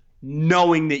is,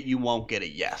 knowing that you won't get a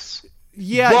yes.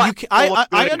 Yeah,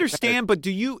 I understand. But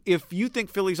if you think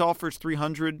Philly's offers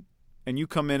 300 and you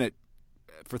come in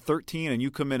for 13 and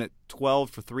you come in at 12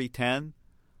 for 310,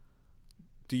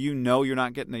 do you know you're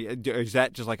not getting is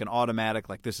that just like an automatic,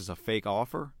 like this is a fake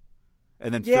offer?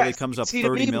 And then Philly comes up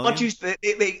 $30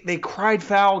 million. They cried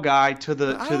foul, Guy, to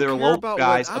their local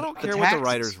guys. I don't care what the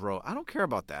writers wrote. I don't care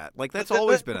about that. Like, that's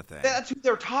always been a thing. That's who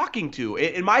they're talking to.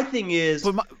 And my thing is,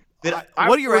 what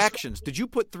are your actions? Did you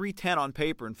put 310 on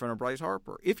paper in front of Bryce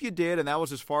Harper? If you did, and that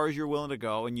was as far as you're willing to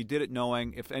go, and you did it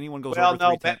knowing if anyone goes over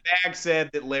 310. Bag said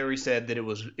that Larry said that it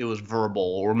was verbal,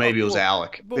 or maybe it was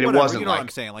Alec. But it wasn't, what I'm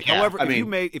saying. Like, however,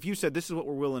 if you said this is what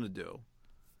we're willing to do,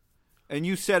 and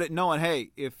you said it knowing,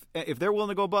 hey, if they're willing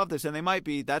to go above this, and they might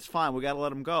be, that's fine. We got to let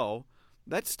them go.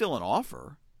 That's still an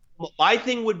offer. Well, my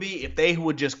thing would be if they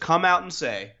would just come out and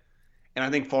say, and I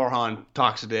think Farhan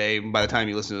talks today. By the time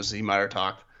you listen to this, he might have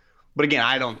talked. But again,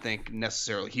 I don't think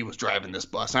necessarily he was driving this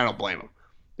bus. I don't blame him.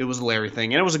 It was a Larry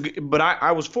thing, and it was but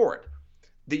I was for it.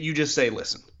 That you just say,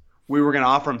 listen, we were going to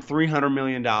offer him $300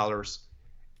 million.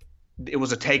 It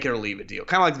was a take it or leave it deal,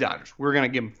 kind of like the Dodgers. We're going to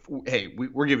give him, hey,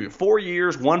 we're giving you 4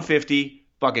 years, 150,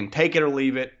 fucking take it or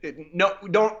leave it. No,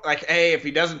 don't like, hey, if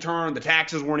he doesn't turn, the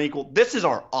taxes weren't equal. This is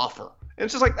our offer. And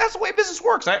it's just like, that's the way business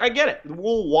works. I get it.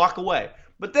 We'll walk away.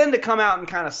 But then to come out and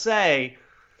kind of say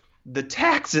the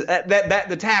taxes,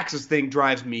 the taxes thing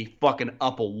drives me fucking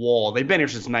up a wall. They've been here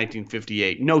since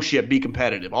 1958. No shit, be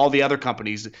competitive. All the other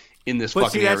companies in this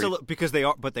fucking area. Because they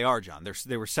are, John.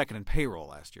 They were second in payroll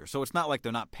last year, so it's not like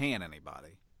they're not paying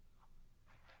anybody.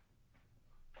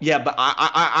 Yeah, but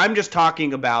I'm just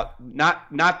talking about not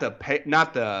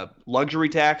the luxury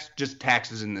tax, just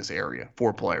taxes in this area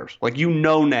for players. Like,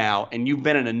 now, and you've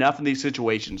been in enough of these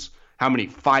situations. How many?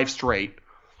 5 straight.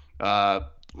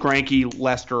 Greinke,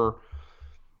 Lester.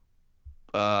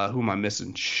 Who am I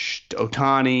missing?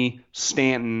 Ohtani,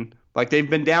 Stanton. Like, they've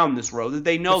been down this road that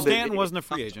they know but Stanton wasn't a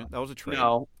free agent. That was a trade.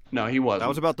 No, he wasn't. That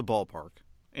was about the ballpark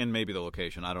and maybe the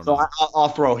location. I don't know. So I'll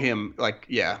throw him, like,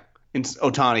 yeah. And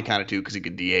Ohtani kind of too, because he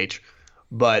could DH.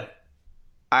 But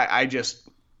I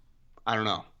don't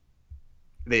know.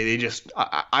 They just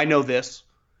I know this.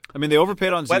 I mean, they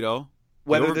overpaid on Zito.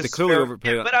 Whether They this clearly is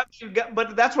fair, overpaid.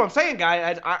 but that's what I'm saying,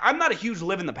 guy. I'm not a huge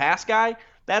live in the past guy.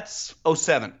 That's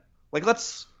 '07. Like,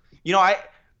 I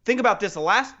think about this.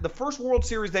 The first World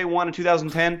Series they won in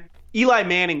 2010. Eli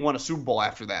Manning won a Super Bowl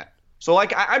after that. So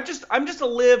like, I'm just a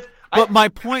live. But my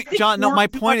point, John. No, my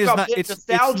point is not. It's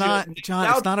nostalgia. not, John.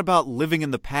 It's not about living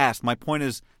in the past. My point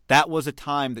is that was a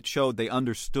time that showed they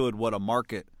understood what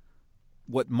market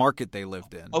they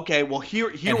lived in. Okay, well here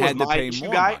And was had to my pay issue,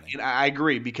 more guy, money. and I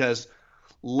agree because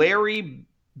Larry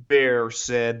Bear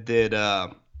said that.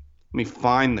 Let me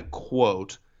find the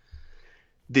quote.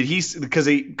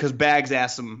 Because Bags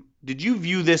asked him, "Did you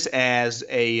view this as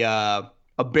a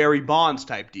Barry Bonds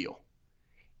type deal?"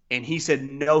 And he said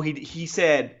no. He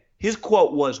said his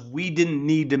quote was, "We didn't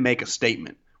need to make a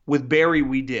statement. With Barry,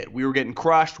 we did. We were getting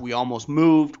crushed. We almost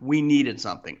moved. We needed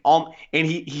something." And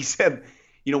he said,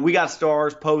 we got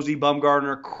stars, Posey,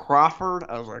 Bumgarner, Crawford.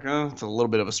 I was like, it's a little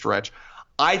bit of a stretch.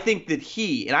 I think that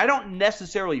and I don't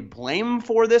necessarily blame him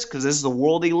for this because this is the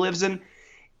world he lives in,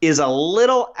 is a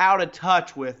little out of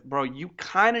touch with, bro, you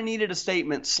kind of needed a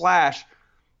statement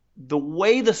 / the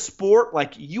way the sport,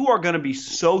 like, you are going to be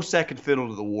so second fiddle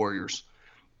to the Warriors.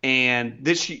 And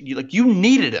you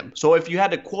needed him. So if you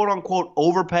had to quote unquote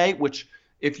overpay, which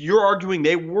if you're arguing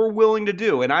they were willing to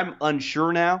do, and I'm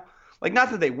unsure now, like,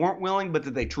 not that they weren't willing, but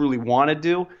that they truly wanted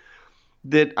to,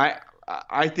 that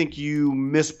I think you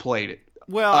misplayed it.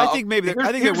 Well, I think maybe here's-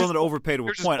 they're here's willing to just- overpay to a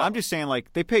here's just- point. I'm just saying,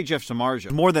 like, they paid Jeff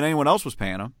Samardzija more than anyone else was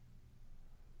paying him.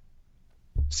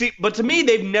 See, but to me,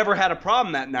 they've never had a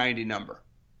problem that 90 number.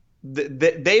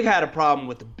 They've had a problem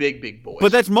with the big boys.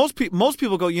 But that's most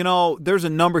people go, there's a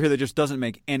number here that just doesn't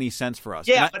make any sense for us.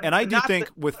 yeah, and I do not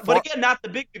think but again, not the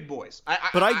big boys.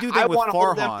 But I do think with want to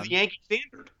hold them Farhan- to the Yankee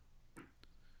standard.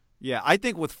 Yeah, I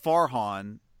think with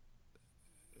Farhan,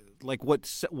 like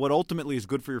what ultimately is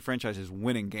good for your franchise is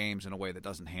winning games in a way that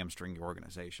doesn't hamstring your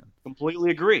organization.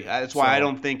 Completely agree. That's why I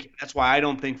don't think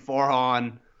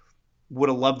Farhan would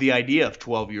have loved the idea of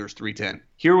 12 years, 310.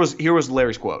 Here was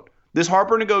Larry's quote. "This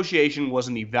Harper negotiation was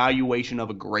an evaluation of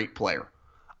a great player.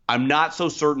 I'm not so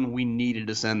certain we needed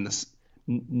to send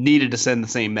the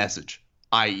same message,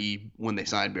 i.e., when they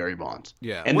signed Barry Bonds."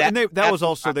 Yeah, and that was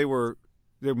also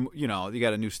you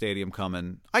got a new stadium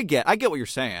coming. I get what you're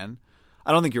saying.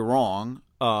 I don't think you're wrong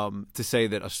to say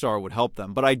that a star would help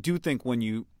them, but I do think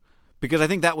because I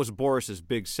think that was Boris's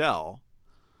big sell.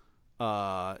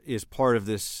 Is part of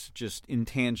this just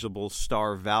intangible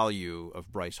star value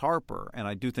of Bryce Harper. And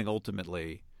I do think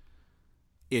ultimately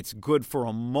it's good for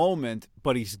a moment,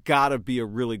 but he's got to be a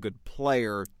really good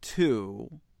player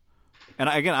too. And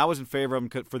again, I was in favor of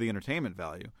him for the entertainment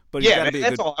value. But he's gotta be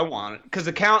that's all I wanted. Because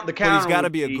the counter but he's got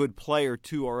to be a good player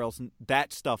too, or else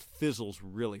that stuff fizzles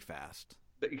really fast.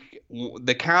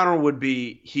 The counter would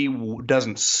be he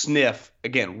doesn't sniff,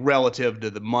 again, relative to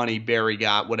the money Barry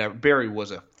got, whatever. Barry was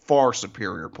a far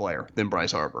superior player than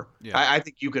Bryce Harper. Yeah. I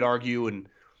think you could argue, and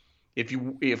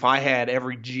if I had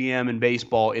every GM in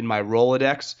baseball in my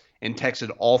Rolodex and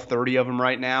texted all 30 of them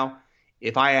right now,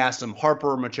 if I asked them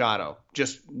Harper or Machado,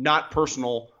 just not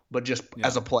personal, but just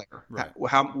as a player, Right.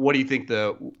 What do you think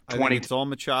the 20? I think it's all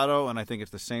Machado, and I think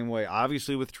it's the same way,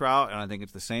 obviously, with Trout, and I think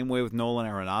it's the same way with Nolan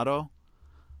Arenado.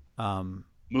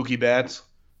 Mookie Betts.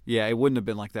 Yeah, it wouldn't have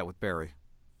been like that with Barry.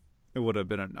 It would have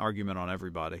been an argument on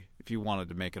everybody if you wanted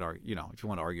to make it, if you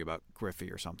want to argue about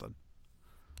Griffey or something.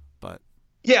 But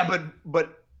Yeah,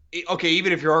 but okay,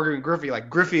 even if you're arguing Griffey, like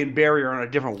Griffey and Barry are in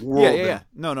a different world. yeah.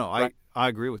 No, right. I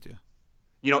agree with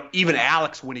you. Even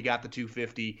Alex, when he got the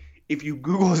 250, if you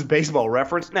Google his baseball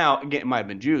reference, now, again, it might have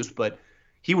been juiced, but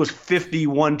he was 50,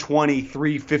 120,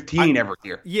 315 every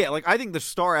year. Yeah, like I think the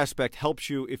star aspect helps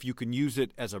you if you can use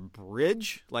it as a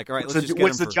bridge. Like, all right, Which let's just get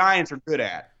him the Giants are good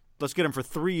at. Let's get him for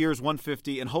 3 years,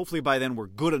 150, and hopefully by then we're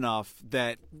good enough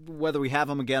that whether we have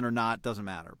him again or not doesn't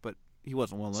matter. But he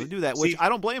wasn't willing to do that, which I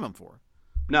don't blame him for.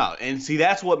 No, and see,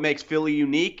 that's what makes Philly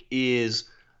unique is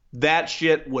that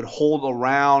shit would hold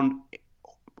around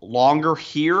longer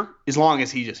here as long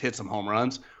as he just hits some home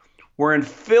runs. Where in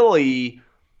Philly,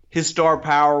 his star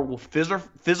power will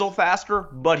fizzle faster,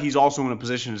 but he's also in a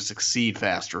position to succeed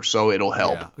faster, so it'll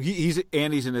help. Yeah. He's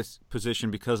in this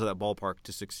position because of that ballpark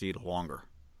to succeed longer.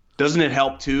 Doesn't it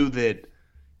help, too, that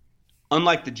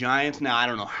unlike the Giants, now I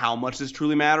don't know how much this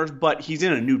truly matters, but he's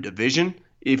in a new division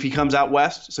if he comes out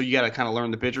west, so you got to kind of learn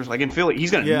the pitchers. Like in Philly,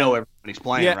 he's going to know everyone he's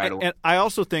playing right away. And I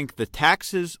also think the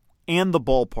taxes and the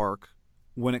ballpark,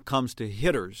 when it comes to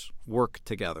hitters, work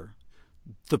together.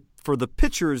 For the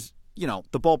pitchers,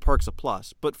 the ballpark's a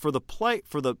plus, but for the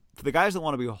guys that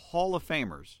want to be Hall of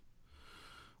Famers,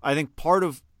 I think part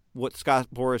of what Scott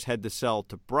Boras had to sell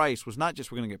to Bryce was not just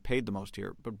we're going to get paid the most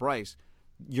here, but Bryce,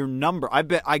 your number.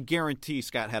 I guarantee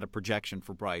Scott had a projection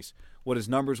for Bryce, what his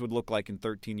numbers would look like in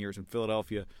 13 years in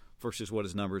Philadelphia versus what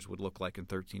his numbers would look like in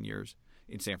 13 years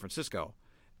in San Francisco.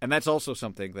 And that's also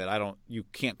something that you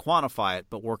can't quantify it,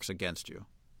 but works against you.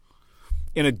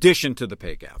 In addition to the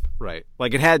pay gap, right?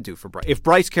 Like it had to for Bryce. If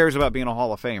Bryce cares about being a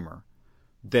Hall of Famer,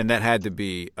 then that had to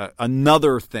be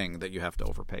another thing that you have to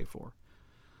overpay for.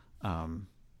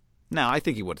 Now, I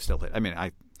think he would have still hit. I mean,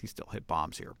 he still hit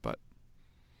bombs here, but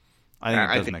I think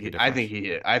it does make a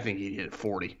difference. I think he hit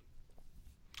 40.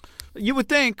 You would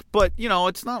think, but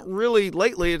it's not really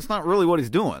lately. It's not really what he's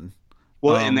doing.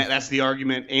 Well, and that's the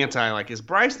argument is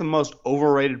Bryce the most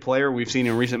overrated player we've seen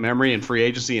in recent memory in free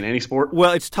agency in any sport?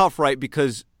 Well, it's tough, right?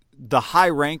 Because the high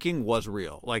ranking was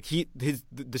real. Like the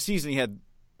season he had,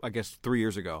 I guess 3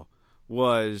 years ago,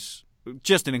 was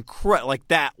just an incredible. Like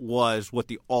that was what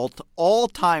the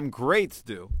all-time greats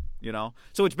do.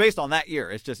 So it's based on that year.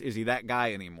 It's just, is he that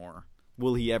guy anymore?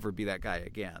 Will he ever be that guy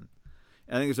again?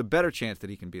 And I think there's a better chance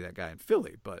that he can be that guy in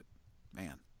Philly. But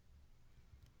man.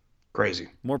 Crazy.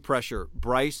 More pressure.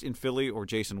 Bryce in Philly or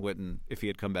Jason Witten if he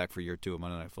had come back for year 2 of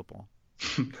Monday Night Football?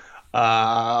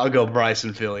 I'll go Bryce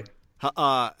in Philly.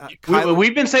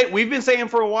 We've been saying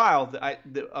for a while that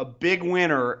a big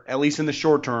winner, at least in the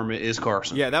short term, is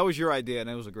Carson. Yeah, that was your idea, and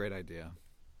it was a great idea.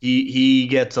 He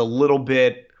gets a little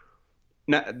bit.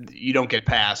 You don't get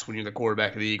passed when you're the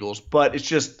quarterback of the Eagles, but it's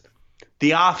just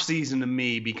the offseason to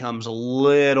me becomes a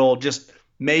little just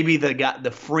maybe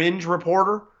the fringe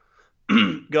reporter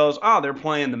goes, oh, they're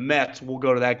playing the Mets. We'll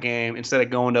go to that game instead of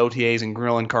going to OTAs and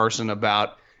grilling Carson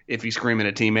about if he's screaming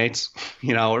at teammates,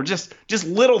 or just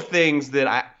little things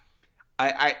that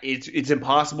it's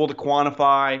impossible to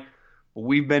quantify. But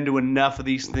we've been to enough of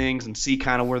these things and see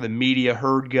kind of where the media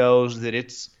herd goes that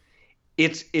it's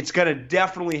going to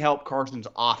definitely help Carson's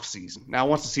off season. Now,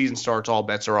 once the season starts, all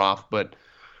bets are off. But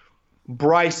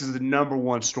Bryce is the number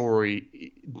one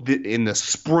story in the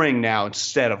spring now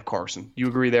instead of Carson. You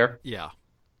agree there? Yeah.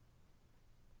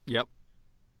 Yep.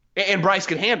 And Bryce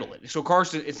can handle it. So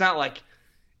Carson, it's not like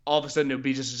all of a sudden it would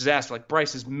be just a disaster. Like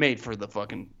Bryce is made for the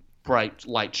fucking bright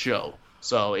light show.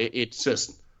 So it's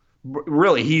just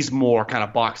really he's more kind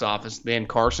of box office than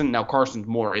Carson. Now Carson's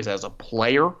more is as a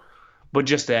player, but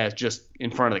just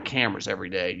in front of the cameras every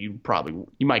day, you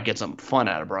might get something fun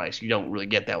out of Bryce. You don't really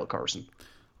get that with Carson.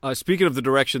 Speaking of the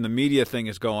direction the media thing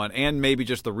is going, and maybe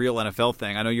just the real NFL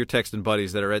thing, I know you're texting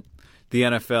buddies that are at the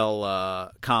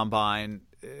NFL Combine.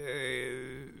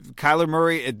 Kyler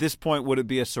Murray, at this point, would it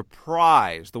be a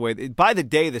surprise the way by the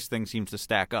day this thing seems to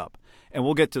stack up? And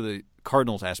we'll get to the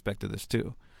Cardinals aspect of this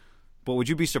too. But would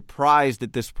you be surprised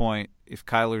at this point if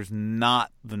Kyler's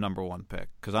not the number one pick?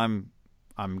 Because I'm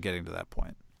getting to that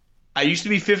point. I used to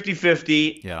be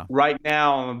 50-50. Yeah. Right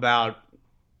now I'm about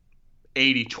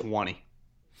 80-20.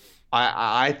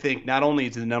 I think not only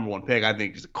is it the number one pick, I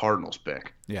think it's the Cardinals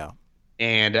pick. Yeah.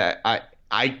 And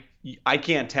I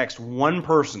can't text one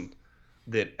person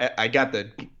that I got the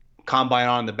combine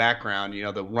on in the background.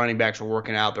 The running backs are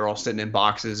working out. They're all sitting in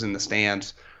boxes in the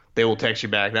stands. They will text you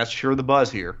back. That's sure the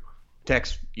buzz here.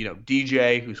 Text,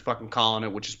 DJ, who's fucking calling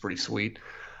it, which is pretty sweet.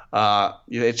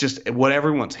 It's just what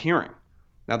everyone's hearing.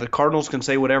 Now the Cardinals can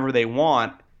say whatever they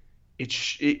want. It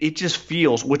just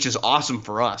feels, which is awesome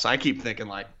for us. I keep thinking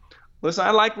listen,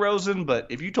 I like Rosen, but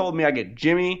if you told me I get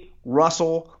Jimmy,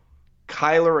 Russell,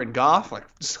 Kyler, and Goff,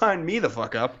 sign me the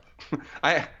fuck up.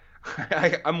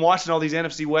 I'm watching all these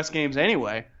NFC West games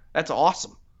anyway. That's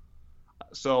awesome.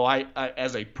 So I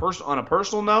as a on a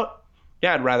personal note,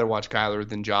 yeah, I'd rather watch Kyler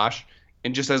than Josh.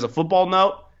 And just as a football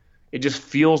note, it just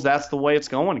feels that's the way it's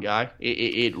going, guy.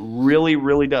 It really,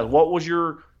 really does. What was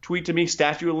your tweet to me?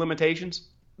 Statute of limitations?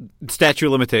 Statute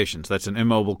of limitations. That's an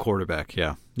immobile quarterback.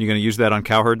 Yeah, you going to use that on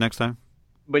Cowherd next time?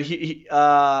 But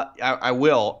I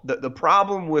will. The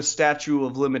problem with statute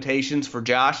of limitations for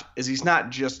Josh is he's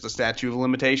not just a statute of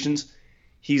limitations.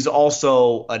 He's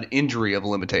also an injury of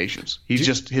limitations. He's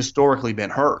just historically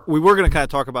been hurt. We were going to kind of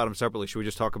talk about him separately. Should we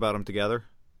just talk about them together,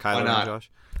 Kyler and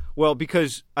Josh? Well,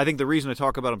 because I think the reason to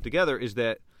talk about them together is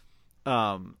that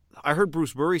I heard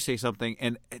Bruce Murray say something,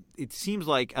 and it seems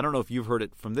like, I don't know if you've heard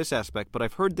it from this aspect, but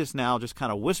I've heard this now just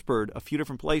kind of whispered a few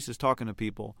different places talking to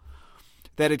people,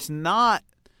 that it's not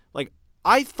like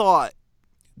I thought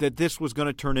that this was going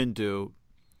to turn into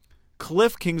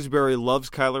Cliff Kingsbury loves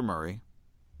Kyler Murray.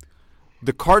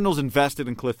 The Cardinals invested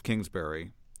in Cliff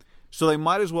Kingsbury, so they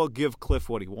might as well give Cliff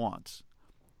what he wants.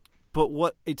 But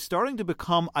what it's starting to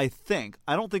become, I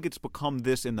don't think it's become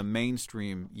this in the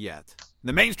mainstream yet.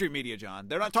 The mainstream media, John,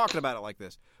 they're not talking about it like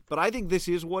this. But I think this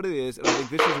is what it is, and I think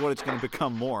this is what it's going to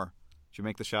become more. Did you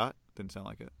make the shot? Didn't sound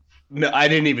like it. No, I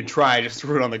didn't even try. I just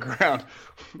threw it on the ground.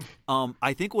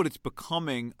 I think what it's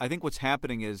becoming, I think what's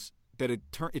happening is that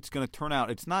it's going to turn out,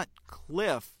 it's not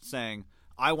Cliff saying,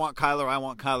 I want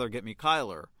Kyler, get me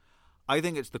Kyler. I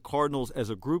think it's the Cardinals as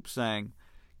a group saying,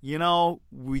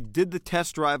 we did the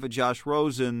test drive of Josh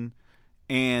Rosen,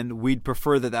 and we'd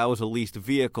prefer that was a leased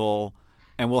vehicle,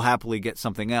 and we'll happily get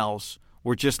something else.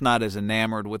 We're just not as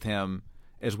enamored with him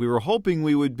as we were hoping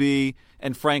we would be.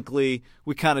 And frankly,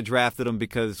 we kind of drafted him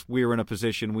because we were in a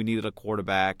position we needed a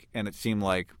quarterback, and it seemed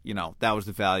like, that was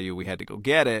the value. We had to go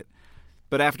get it.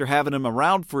 But after having him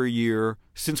around for a year,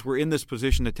 since we're in this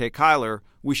position to take Kyler,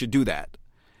 we should do that.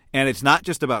 And it's not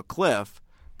just about Cliff,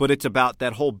 but it's about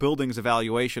that whole building's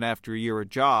evaluation after a year of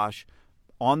Josh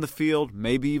on the field,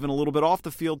 maybe even a little bit off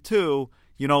the field too.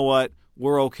 You know what?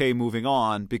 We're okay moving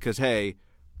on because, hey,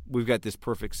 we've got this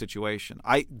perfect situation.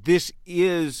 This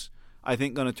is, I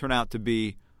think, going to turn out to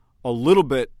be a little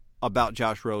bit about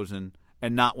Josh Rosen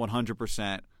and not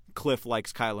 100% Cliff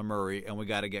likes Kyler Murray and we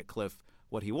got to get Cliff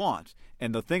what he wants.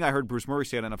 And the thing I heard Bruce Murray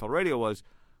say on NFL radio was,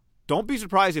 don't be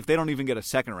surprised if they don't even get a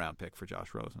second-round pick for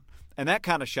Josh Rosen. And that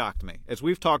kind of shocked me. As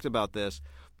we've talked about this,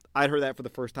 I'd heard that for the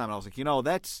first time, and I was like,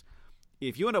 that's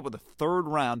if you end up with a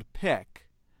third-round pick,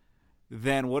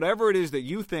 then whatever it is that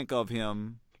you think of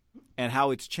him and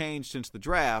how it's changed since the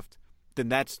draft, then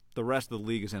that's the rest of the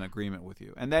league is in agreement with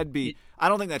you. And that'd be – I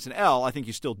don't think that's an L. I think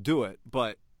you still do it,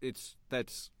 but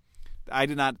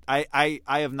I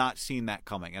have not seen that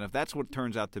coming. And if that's what it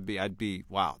turns out to be,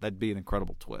 wow, that'd be an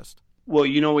incredible twist. Well,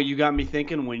 you know what you got me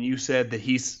thinking when you said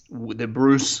that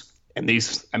Bruce and the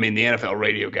NFL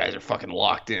radio guys are fucking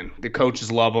locked in. The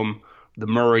coaches love them. The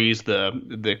Murrays, the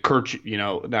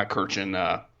not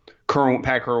Kirchin,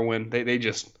 Pat Kerwin. They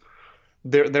just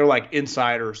they're like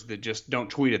insiders that just don't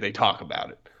tweet it. They talk about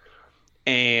it,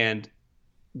 and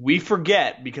we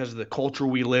forget because of the culture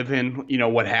we live in.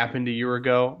 What happened a year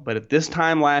ago. But at this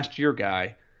time last year,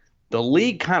 the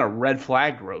league kind of red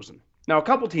flagged Rosen. Now a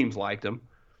couple teams liked him.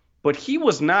 But he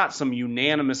was not some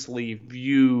unanimously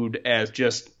viewed as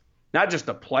not just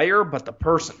a player, but the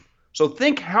person. So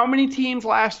think how many teams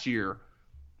last year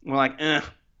were like,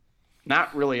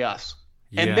 not really us.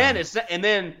 Yeah. And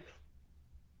then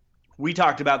we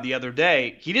talked about the other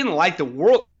day, he didn't like the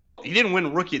world. He didn't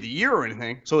win Rookie of the Year or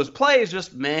anything. So his play is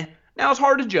just meh. Now it's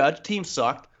hard to judge. Team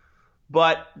sucked.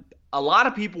 But a lot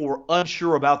of people were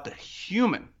unsure about the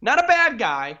human. Not a bad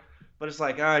guy. But it's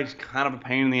like, he's kind of a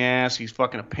pain in the ass. He's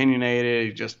fucking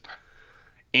opinionated.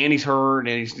 And he's hurt,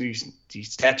 and he's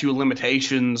statute of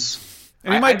limitations.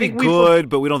 And he might be good,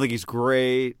 but we don't think he's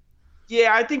great.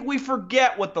 Yeah, I think we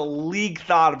forget what the league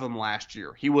thought of him last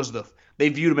year. They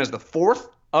viewed him as the fourth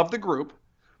of the group.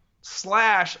 /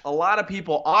 a lot of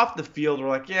people off the field were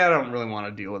like, I don't really want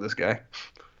to deal with this guy.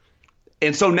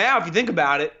 And so now, if you think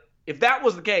about it, if that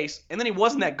was the case, and then he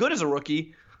wasn't that good as a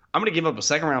rookie, I'm going to give up a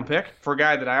second-round pick for a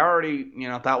guy that I already,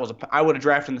 thought I would have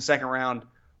drafted in the second round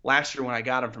last year when I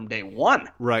got him from day one.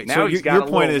 Right. Now so he's got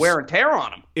a little wear and tear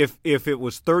on him. If it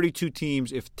was 32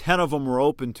 teams, if 10 of them were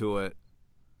open to it,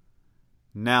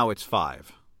 now it's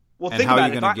 5. Well, think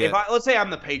about it. If let's say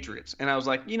I'm the Patriots, and I was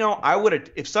like, I would have,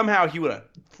 if somehow he would have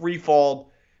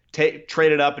free-falled,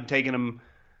 traded up and taken him,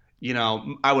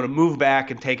 I would have moved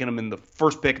back and taken him in the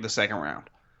first pick of the second round.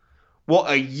 Well,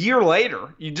 a year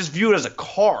later, you just view it as a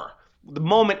car. The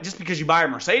moment, just because you buy a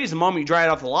Mercedes, the moment you drive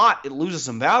it off the lot, it loses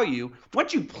some value.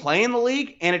 Once you play in the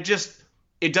league and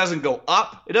it doesn't go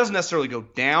up, it doesn't necessarily go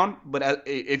down, but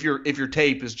if your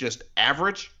tape is just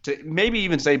average to maybe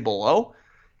even say below,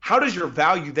 how does your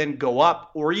value then go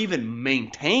up or even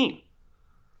maintain?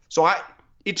 So I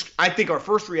think our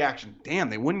first reaction, damn,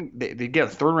 they get a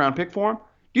third round pick for him.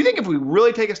 Do you think if we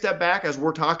really take a step back as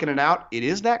we're talking it out, it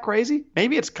is that crazy?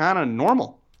 Maybe it's kind of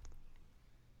normal.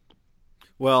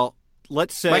 Well,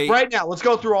 let's say... Like right now, let's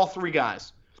go through all three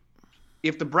guys.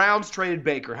 If the Browns traded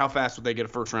Baker, how fast would they get a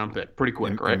first-round pick? Pretty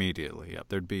quick, right? Immediately, yep.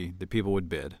 The people would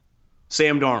bid.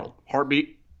 Sam Darnold,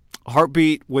 heartbeat?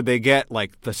 Heartbeat, would they get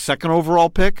like the second overall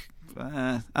pick?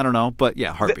 I don't know, but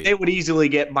yeah, heartbeat. They would easily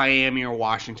get Miami or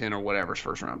Washington or whatever's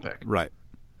first-round pick. Right.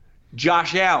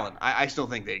 Josh Allen, I still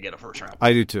think they'd get a first-round pick.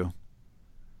 I do too.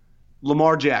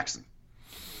 Lamar Jackson.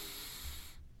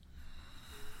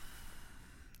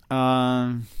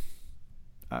 I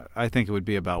think it would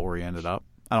be about where he ended up.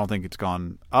 I don't think it's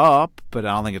gone up, but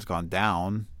I don't think it's gone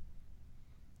down.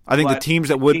 I think the teams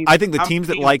that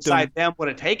liked him, them would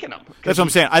have taken him. That's what I'm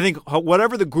saying. I think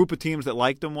whatever the group of teams that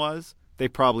liked him was, they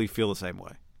probably feel the same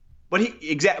way. But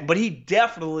he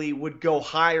definitely would go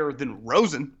higher than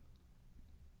Rosen.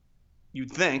 You'd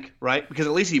think, right? Because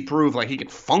at least he proved like he could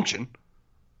function.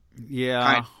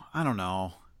 Yeah, I don't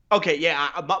know. Okay, yeah.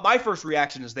 My first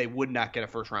reaction is they would not get a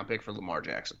first-round pick for Lamar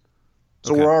Jackson.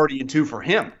 So Okay. we're already in 2 for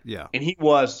him. Yeah. And he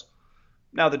was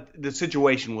 – now the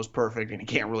situation was perfect and he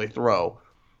can't really throw.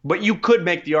 But you could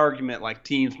make the argument like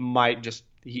teams might just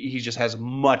 – he just has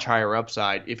much higher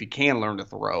upside if he can learn to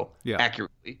throw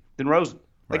accurately than Rosen.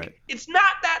 Like, Right. It's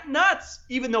not that nuts,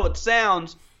 even though it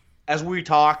sounds, as we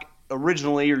talk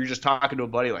originally, or you're just talking to a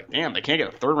buddy like, damn, they can't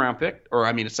get a third-round pick – or,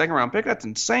 I mean, a second-round pick? That's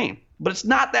insane. But it's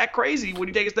not that crazy when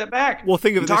you take a step back. Well,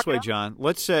 think of it this Talk way, about- John.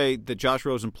 Let's say that Josh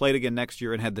Rosen played again next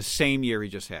year and had the same year he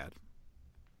just had.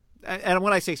 And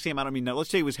when I say same, I don't mean no. Let's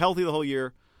say he was healthy the whole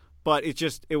year, but it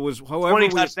was however 20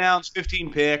 we, touchdowns,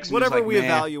 15 picks. and whatever just like, we man.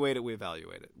 evaluate it, we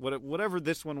evaluate it. Whatever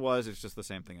this one was, it's just the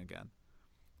same thing again.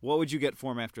 What would you get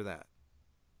for him after that?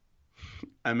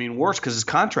 I mean, worse because his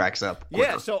contract's up.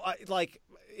 Yeah, quicker. so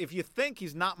if you think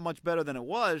he's not much better than it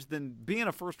was, then being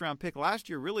a first-round pick last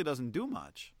year really doesn't do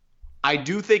much. I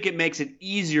do think it makes it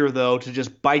easier, though, to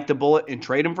just bite the bullet and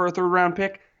trade him for a third-round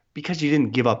pick because you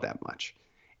didn't give up that much.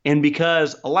 And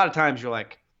because a lot of times you're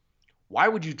like, why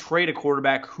would you trade a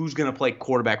quarterback who's going to play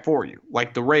quarterback for you?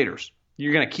 Like the Raiders.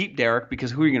 You're going to keep Derek because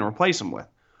who are you going to replace him with?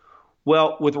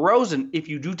 Well, with Rosen, if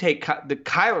you do take the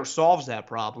Kyler solves that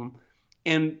problem,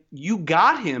 and you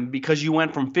got him because you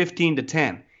went from 15 to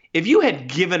 10. If you had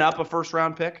given up a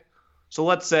first-round pick, so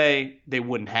let's say they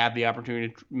wouldn't have the opportunity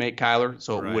to make Kyler,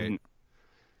 so it Right. wouldn't.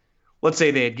 Let's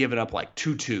say they had given up like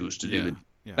 2 twos to do it.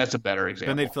 Yeah. That's a better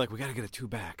example. Then they'd feel like we got to get a 2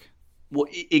 back. Well,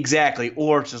 exactly.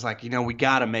 Or it's just like, we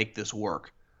got to make this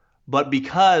work. But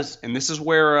because, and this is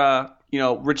where,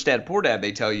 Rich Dad Poor Dad,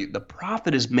 they tell you the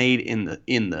profit is made in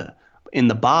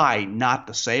the buy, not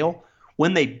the sale.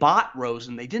 When they bought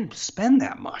Rosen, they didn't spend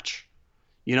that much,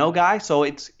 guys. So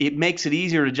it makes it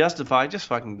easier to justify. Just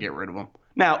fucking get rid of him.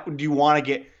 Now, do you want to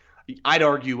get? I'd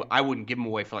argue I wouldn't give him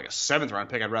away for like a 7th round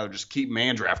pick. I'd rather just keep him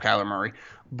and draft Kyler Murray.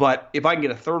 But if I can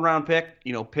get a 3rd round pick,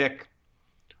 pick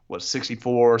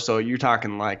 64. So you're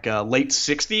talking like late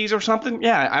 60s or something.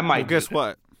 Yeah, I might. Well, guess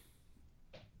what?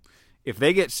 If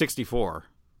they get 64,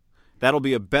 that'll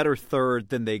be a better 3rd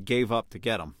than they gave up to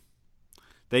get him.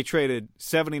 They traded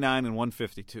 79 and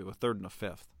 152, a 3rd and a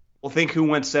 5th. Well, think who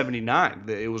went 79.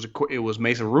 It was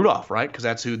Mason Rudolph, right? Because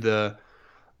that's who the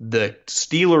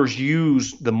Steelers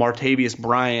used the Martavius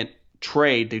Bryant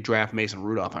trade to draft Mason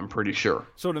Rudolph. I'm pretty sure.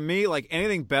 So to me, like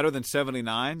anything better than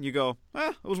 79, you go,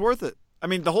 it was worth it. I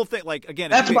mean, the whole thing, like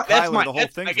again, That's if you my. get That's Kyler, my. the whole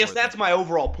That's, thing's I guess worth that's it. my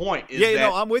overall point. Is Yeah,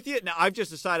 that, I'm with you. Now I've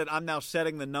just decided I'm now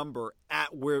setting the number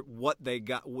at what they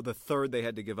got, the 3rd they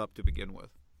had to give up to begin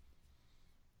with.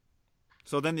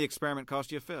 So then the experiment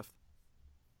cost you a 5th.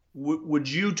 would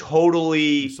you totally?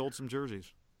 You sold some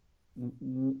jerseys.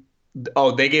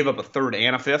 Oh, they gave up a 3rd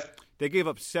and a 5th. They gave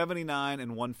up 79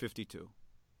 and 152.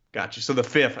 Gotcha. So the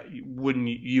 5th, wouldn't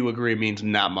you agree, means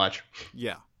not much?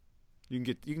 Yeah, you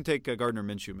can take Gardner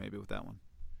Minshew maybe with that one.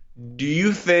 Do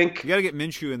you think You got to get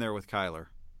Minshew in there with Kyler.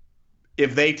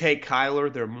 if they take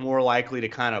Kyler, they're more likely to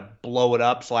kind of blow it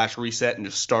up / reset and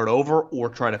just start over, or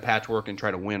try to patchwork and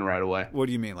try to win right away? What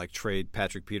do you mean, like trade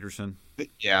Patrick Peterson?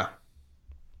 Yeah.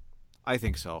 I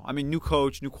think so. I mean, new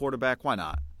coach, new quarterback. Why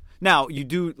not? Now you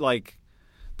do like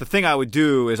the thing I would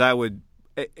do is I would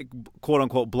quote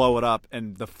unquote blow it up,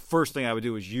 and the first thing I would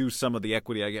do is use some of the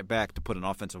equity I get back to put an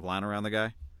offensive line around the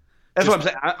guy. That's what I'm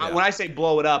saying. yeah. When I say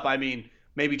blow it up, I mean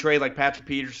maybe trade like Patrick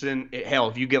Peterson. Hell,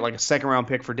 if you get like a 2nd round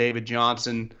pick for David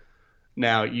Johnson,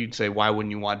 now you'd say, why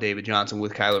wouldn't you want David Johnson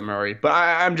with Kyler Murray? But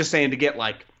I'm just saying to get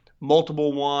like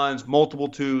multiple 1s, multiple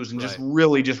 2s, and just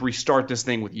really just restart this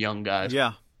thing with young guys.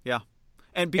 Yeah, yeah.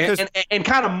 And because and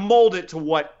kind of mold it to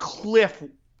what Cliff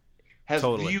has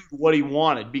Totally. viewed what he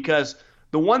wanted. Because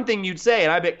the one thing you'd say,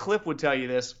 and I bet Cliff would tell you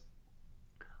this,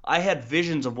 I had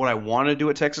visions of what I wanted to do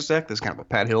at Texas Tech. This is kind of a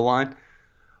Pat Hill line.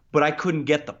 But I couldn't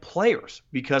get the players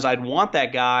because I'd want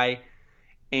that guy.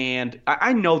 And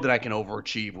I know that I can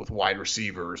overachieve with wide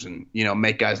receivers and,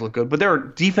 make guys look good. But there are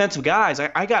defensive guys.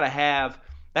 I got to have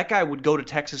 – that guy would go to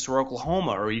Texas or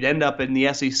Oklahoma, or he'd end up in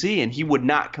the SEC, and he would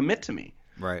not commit to me.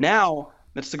 right Now,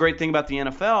 that's the great thing about the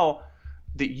NFL,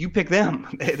 that you pick them.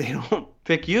 They don't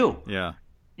pick you. yeah.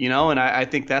 And I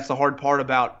think that's the hard part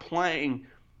about playing.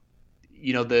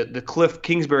 The Cliff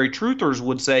Kingsbury truthers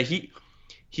would say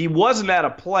he wasn't at a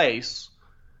place,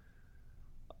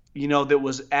 that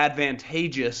was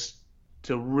advantageous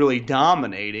to really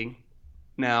dominating.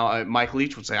 Now, Mike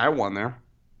Leach would say, I won there.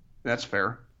 That's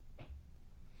fair.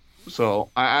 So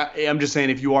I'm just saying,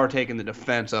 if you are taking the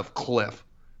defense of Cliff,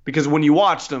 because when you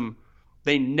watched them,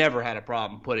 they never had a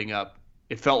problem putting up,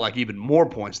 it felt like, even more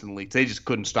points than Leach. They just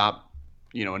couldn't stop,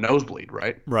 a nosebleed,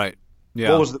 right? Right.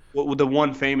 Yeah. What was the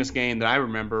one famous game that I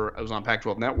remember? It was on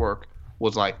Pac-12 Network.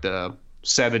 Was like the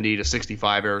 70 to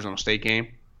 65 Arizona State game.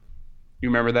 You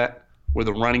remember that? Where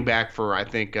the running back for, I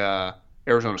think,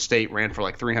 Arizona State ran for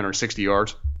like 360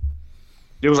 yards.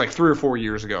 It was like 3 or 4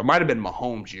 years ago. It might have been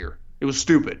Mahomes' year. It was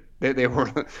stupid. They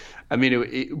were, I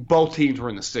mean, both teams were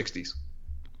in the 60s.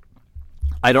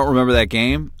 I don't remember that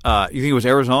game. You think it was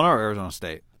Arizona or Arizona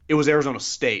State? It was Arizona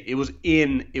State. It was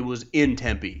in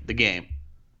Tempe, the game.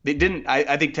 They didn't.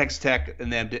 I think Texas Tech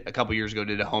and them a couple years ago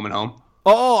did a home and home.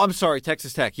 Oh, I'm sorry,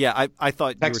 Texas Tech. Yeah, I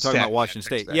thought Texas you were talking Tech, about Washington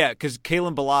State. Tech. Yeah, because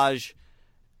Kalen Ballage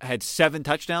had 7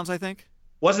 touchdowns, I think.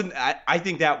 I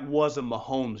think that was a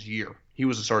Mahomes year. He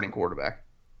was a starting quarterback.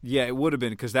 Yeah, it would have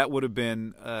been because that would have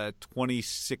been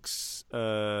 26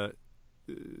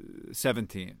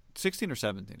 17. 16 or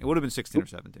 17. It would have been 16 or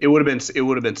 17. It would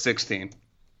have been 16.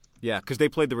 Yeah, because they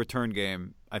played the return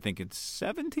game, I think, in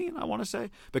 17, I want to say.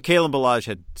 But Kalen Ballage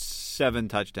had 7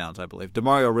 touchdowns, I believe.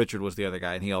 Demario Richard was the other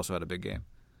guy, and he also had a big game.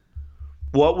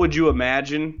 What would you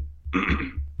imagine,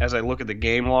 as I look at the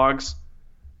game logs,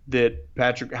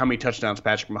 how many touchdowns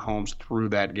Patrick Mahomes threw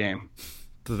that game?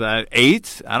 That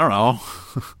 8? I don't know.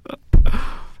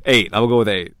 8. I will go with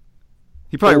 8.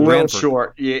 He probably a ran little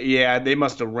short. Yeah, they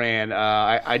must have ran.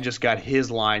 I just got his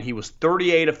line. He was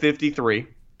 38 of 53,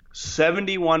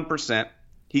 71%.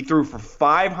 He threw for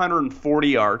 540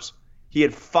 yards. He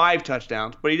had 5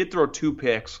 touchdowns, but he did throw 2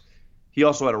 picks. He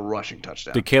also had a rushing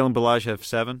touchdown. Did Kalen Ballage have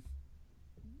 7?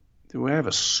 Do we have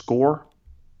a score?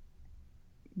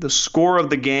 The score of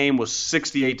the game was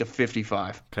 68 to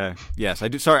 55. Okay. Yes, I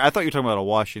do. Sorry, I thought you were talking about a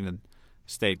Washington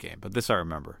State game, but this I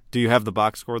remember. Do you have the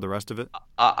box score, the rest of it?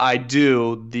 I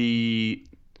do.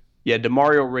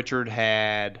 Demario Richard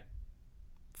had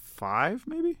 5,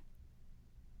 maybe?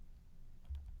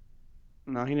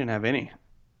 No, he didn't have any.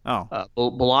 Oh.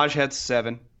 Ballage had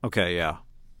 7. Okay, yeah.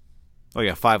 Oh,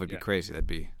 yeah, 5 would be crazy. That'd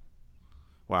be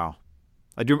wow.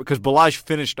 I do because Ballage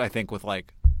finished, I think, with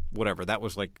like whatever. That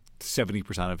was like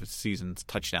 70% of his season's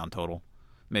touchdown total,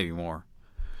 maybe more.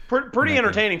 Pretty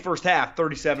entertaining first half,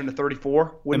 37 to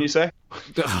 34, wouldn't you say?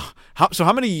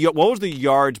 How many? What was the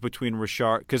yards between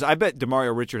Richard? Because I bet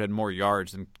Demario Richard had more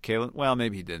yards than Kalen. Well,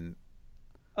 maybe he didn't.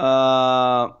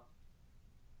 Ballage.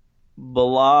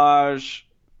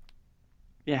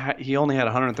 Yeah, he only had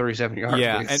 137 yards.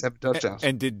 Yeah, but he had 7 touchdowns.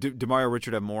 And did Demario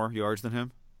Richard have more yards than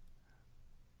him?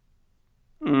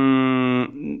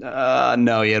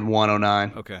 No, he had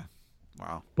 109. Okay,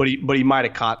 wow. But he might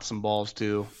have caught some balls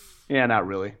too. Yeah, not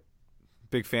really.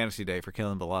 Big fantasy day for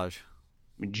Kalen Ballage. I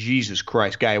mean, Jesus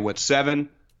Christ, guy went 7,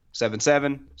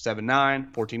 7-7,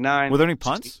 7-9, 14-9. Were there any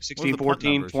punts?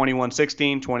 16-14,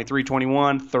 21-16,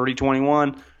 23-21,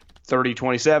 30-21,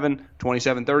 30-27,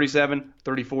 27-37,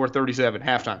 34-37.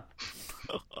 Halftime.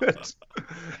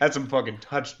 That's some fucking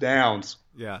touchdowns.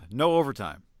 Yeah, no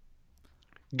overtime.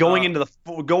 Going into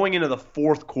the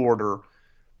fourth quarter,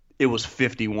 it was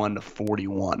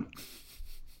 51-41.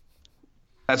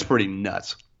 That's pretty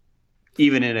nuts.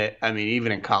 Even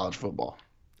in college football.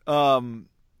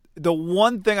 The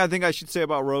one thing I think I should say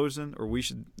about Rosen, or we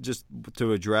should just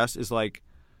to address, is like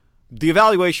the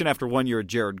evaluation after 1 year of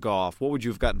Jared Goff. What would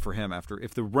you have gotten for him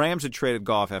if the Rams had traded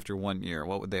Goff after 1 year?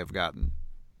 What would they have gotten?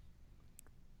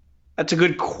 That's a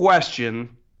good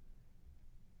question.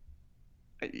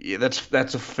 Yeah, that's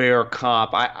a fair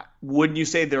comp. Wouldn't you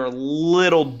say they're a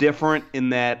little different in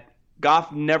that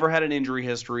Goff never had an injury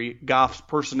history. Goff's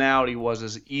personality was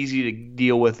as easy to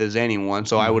deal with as anyone.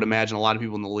 So I would imagine a lot of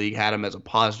people in the league had him as a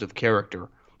positive character.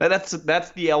 That's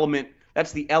the element.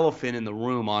 That's the elephant in the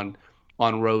room on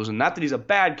Rosen. Not that he's a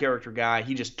bad character guy.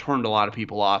 He just turned a lot of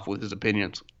people off with his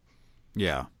opinions.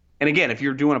 Yeah. And again, if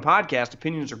you're doing a podcast,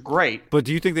 opinions are great. But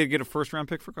do you think they'd get a first-round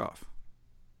pick for Goff?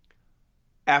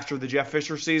 After the Jeff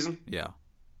Fisher season? Yeah.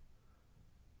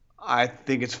 I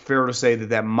think it's fair to say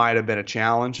that might have been a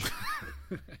challenge.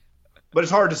 But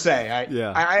it's hard to say.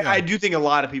 I do think a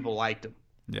lot of people liked him.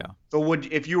 Yeah. So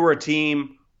if you were a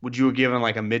team, would you have given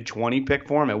like a mid-20 pick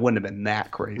for him? It wouldn't have been that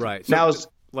crazy. Right. So now,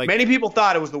 like, many people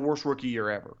thought it was the worst rookie year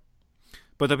ever.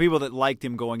 But the people that liked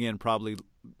him going in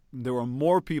there were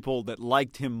more people that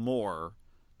liked him more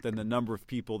than the number of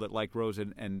people that liked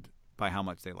Rosen and by how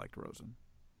much they liked Rosen.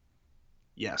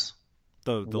 Yes.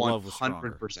 The love was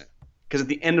stronger. 100%. Because at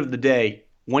the end of the day,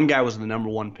 one guy was the number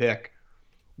 1 pick.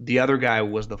 The other guy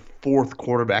was the 4th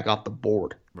quarterback off the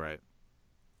board. Right.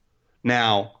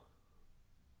 Now,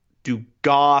 do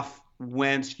Goff,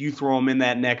 Wentz, you throw them in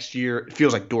that next year, it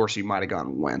feels like Dorsey might have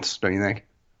gone Wentz, don't you think?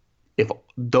 If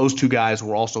those 2 guys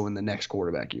were also in the next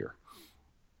quarterback year.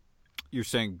 You're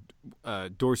saying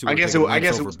Dorsey. I guess it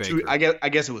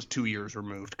was 2 years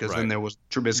removed because Right. then there was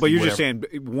Trubisky. But you're whatever. just saying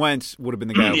Wentz would have been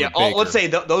the guy. Yeah, over Baker. let's say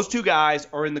those two guys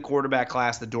are in the quarterback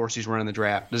class that Dorsey's running the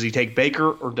draft. Does he take Baker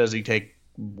or does he take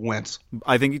Wentz?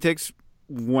 I think he takes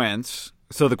Wentz.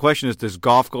 So the question is, does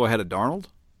Goff go ahead of Darnold?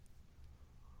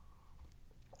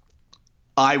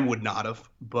 I would not have,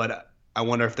 but I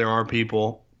wonder if there are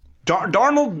people.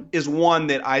 Darnold is one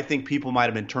that I think people might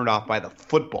have been turned off by the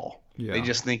football. Yeah. They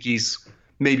just think he's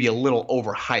maybe a little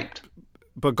overhyped.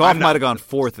 But Goff I'm not- might have gone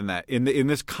fourth in that. In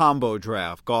this combo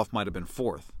draft, Goff might have been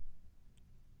fourth.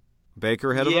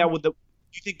 Baker ahead of him? Do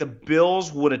you think the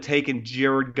Bills would have taken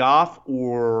Jared Goff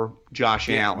or Josh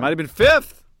Allen? Might have been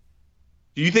fifth.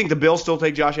 Do you think the Bills still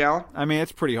take Josh Allen? I mean,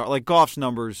 it's pretty hard. Like Goff's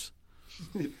numbers.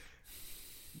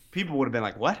 People would have been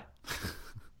like, what?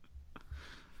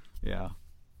 Yeah.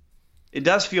 It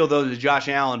does feel, though, that the Josh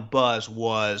Allen buzz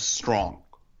was strong,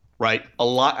 right? A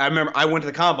lot. I remember I went to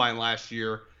the Combine last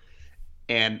year,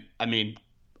 and, I mean,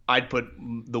 I'd put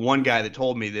the one guy that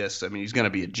told me this, I mean, he's going to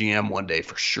be a GM one day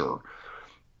for sure.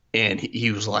 And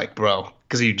he was like, bro,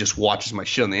 because he just watches my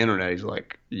shit on the internet. He's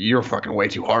like, you're fucking way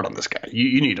too hard on this guy.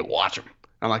 You need to watch him.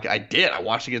 I'm like, I did. I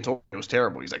watched against Oregon. It was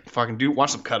terrible. He's like, fucking dude, watch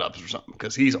some cut-ups or something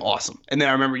because he's awesome. And then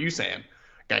I remember you saying,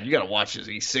 God, you got to watch his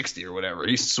E60 or whatever.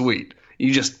 He's sweet.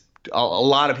 A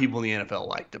lot of people in the NFL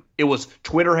liked him. It was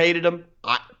Twitter hated him.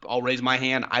 I'll raise my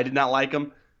hand. I did not like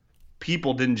him.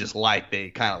 People didn't just like, they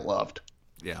kind of loved.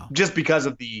 Yeah. Just because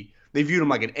of they viewed him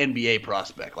like an NBA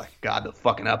prospect, like, God, the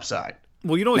fucking upside.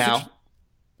 Well, you know what's Now,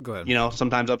 go ahead. You know,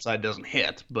 sometimes upside doesn't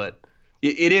hit, but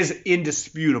it is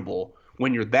indisputable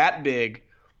when you're that big.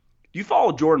 Do you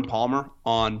follow Jordan Palmer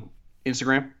on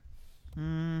Instagram?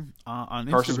 On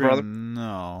Carson's Instagram, brother?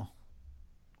 no.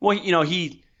 Well, you know,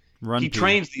 he Run P.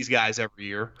 trains these guys every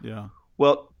year. Yeah.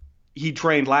 Well, he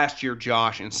trained last year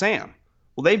Josh and Sam.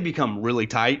 Well, they've become really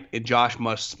tight, and Josh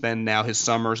must spend now his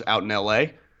summers out in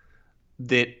L.A.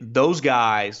 That those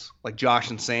guys, like Josh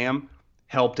and Sam,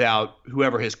 helped out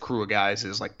whoever his crew of guys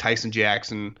is, like Tyson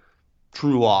Jackson,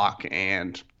 True Lock,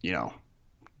 and, you know,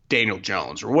 Daniel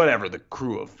Jones or whatever the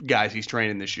crew of guys he's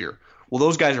training this year. Well,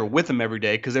 those guys are with him every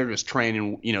day because they're just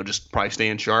training, you know, just probably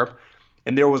staying sharp.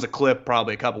 And there was a clip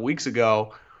probably a couple weeks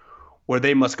ago where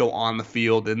they must go on the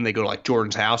field and they go to like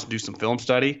Jordan's house and do some film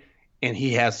study. And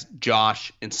he has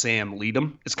Josh and Sam lead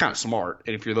him. It's kind of smart.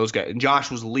 And if you're those guys, and Josh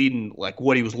was leading like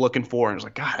what he was looking for, and I was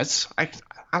like, God,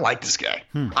 I like this guy.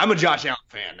 I'm a Josh Allen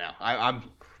fan now.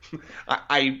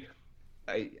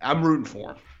 I'm rooting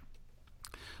for him.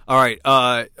 All right.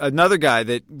 Another guy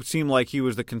that seemed like he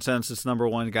was the consensus number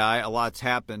one guy. A lot's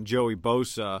happened. Joey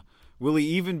Bosa. Will he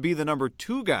even be the number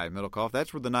two guy, Middlecoff?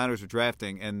 That's where the Niners are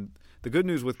drafting. And the good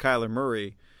news with Kyler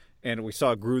Murray, and we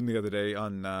saw Gruden the other day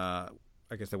on,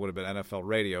 I guess that would have been NFL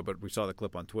radio, but we saw the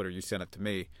clip on Twitter. You sent it to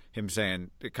me, him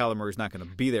saying that Kyler Murray's not going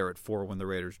to be there at 4 when the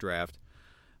Raiders draft.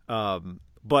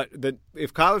 But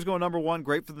if Kyler's going number one,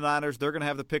 great for the Niners. They're going to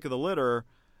have the pick of the litter.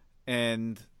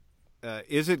 And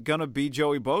is it going to be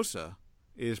Joey Bosa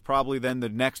is probably then the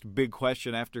next big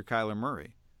question after Kyler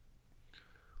Murray.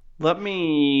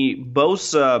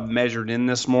 Bosa measured in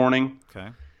this morning. Okay.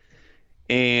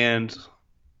 And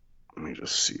let me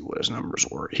just see what his numbers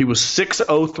were. He was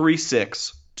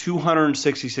 6'0",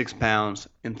 266 pounds,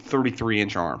 and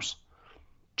 33-inch arms.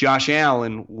 Josh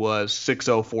Allen was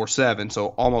 6'0", so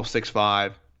almost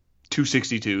 6'5",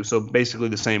 262, so basically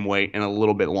the same weight and a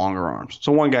little bit longer arms.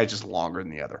 So one guy's just longer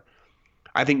than the other.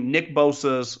 I think Nick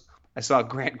Bosa's – I saw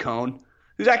Grant Cohn,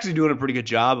 who's actually doing a pretty good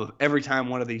job of every time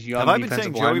one of these young Have I been defensive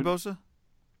saying Joey linemen – Bosa?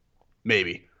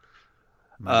 Maybe.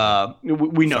 We know Sorry,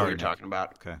 what you're Nick. talking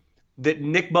about. Okay. That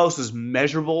Nick Bosa's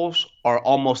measurables are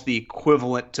almost the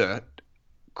equivalent to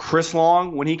Chris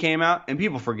Long when he came out. And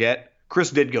people forget,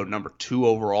 Chris did go number 2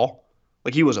 overall.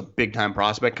 Like, he was a big-time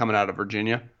prospect coming out of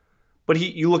Virginia. But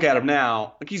you look at him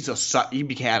now, like he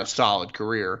had a solid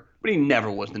career, but he never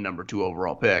was the number 2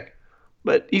 overall pick.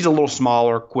 But he's a little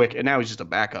smaller, quick, and now he's just a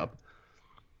backup.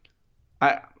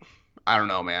 I don't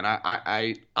know, man.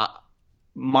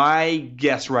 My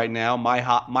guess right now, my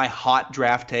hot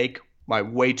draft take, my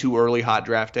way too early hot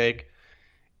draft take,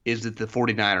 is that the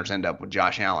 49ers end up with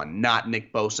Josh Allen, not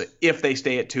Nick Bosa, if they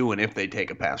stay at 2 and if they take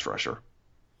a pass rusher.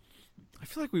 I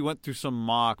feel like we went through some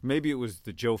mock. Maybe it was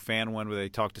the Joe Fan one where they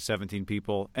talked to 17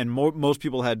 people, and most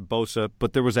people had Bosa,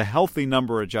 but there was a healthy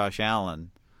number of Josh Allen.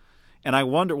 And I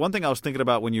wonder, one thing I was thinking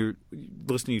about when you're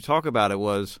listening to you talk about it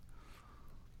was,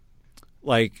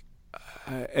 like,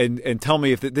 and tell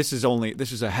me if this is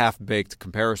a half-baked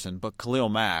comparison, but Khalil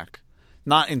Mack,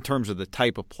 not in terms of the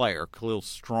type of player, Khalil's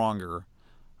stronger,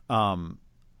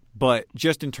 but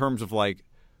just in terms of, like,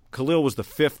 Khalil was the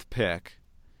 5th pick,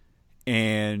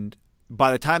 And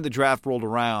by the time the draft rolled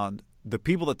around, the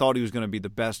people that thought he was going to be the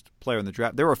best player in the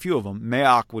draft, there were a few of them.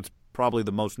 Mayock was probably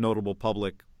the most notable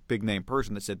public big-name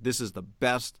person that said, this is the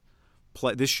best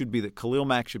play. This should be Khalil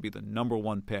Mack should be the number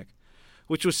one pick,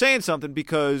 which was saying something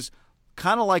because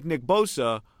kind of like Nick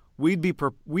Bosa, we'd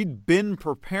been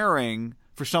preparing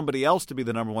for somebody else to be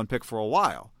the number one pick for a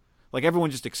while. Like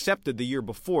everyone just accepted the year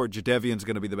before Jadeveon's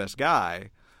going to be the best guy,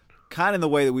 kind of in the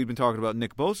way that we've been talking about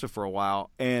Nick Bosa for a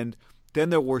while. And then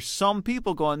there were some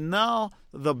people going, no,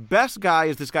 the best guy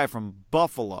is this guy from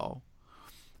Buffalo.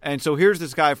 And so here's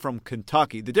this guy from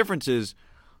Kentucky. The difference is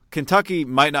Kentucky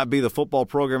might not be the football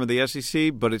program of the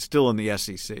SEC, but it's still in the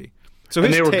SEC. So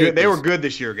and they were good. They were good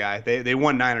this year, guy. They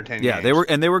won 9 or 10 games. Yeah,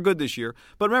 they were good this year.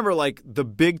 But remember, like the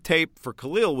big tape for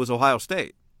Khalil was Ohio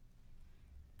State.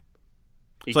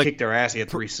 He kicked their ass. He had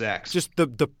 3 sacks. Just the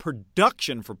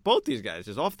production for both these guys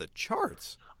is off the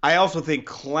charts. I also think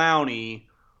Clowney.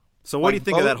 So what do you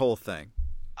think of that whole thing?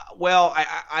 Well,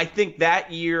 I think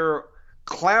that year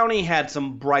Clowney had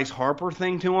some Bryce Harper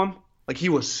thing to him. Like he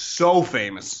was so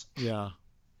famous. Yeah.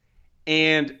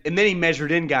 And then he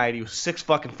measured in, guy. And he was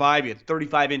 6'5". He had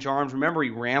 35-inch arms. Remember, he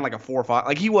ran like a 4.5.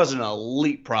 Like he was an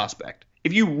elite prospect.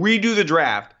 If you redo the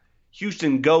draft,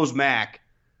 Houston goes Mack,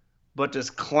 but does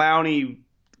Clowney's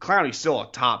still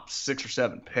a top 6 or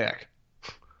 7 pick.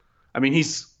 I mean,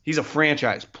 he's a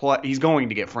franchise play. He's going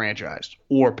to get franchised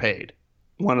or paid,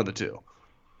 one of the two.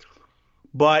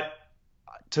 But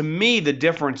to me, the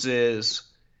difference is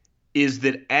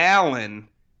that Allen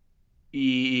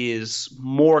is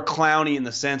more Clowney in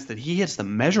the sense that he hits the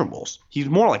measurables. He's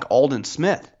more like Aldon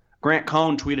Smith. Grant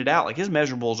Cohn tweeted out like his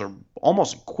measurables are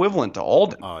almost equivalent to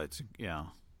Aldon. Oh,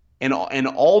 And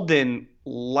Aldon,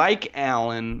 like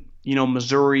Allen,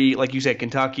 Missouri, like you said,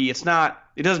 Kentucky, it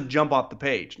doesn't jump off the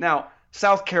page. Now,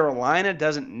 South Carolina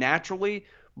doesn't naturally,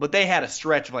 but they had a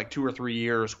stretch of like 2 or 3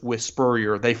 years with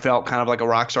Spurrier. They felt kind of like a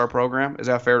rock star program. Is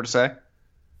that fair to say?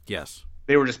 Yes.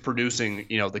 They were just producing,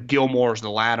 the Gilmores, the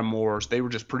Lattimores. They were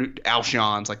just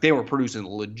Alshons. Like they were producing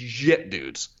legit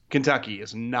dudes. Kentucky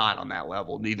is not on that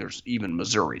level. Neither's even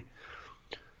Missouri.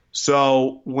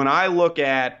 So when I look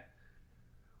at,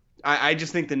 I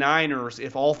just think the Niners,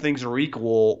 if all things are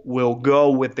equal, will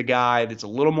go with the guy that's a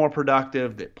little more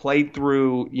productive, that played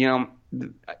through,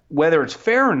 whether it's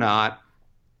fair or not,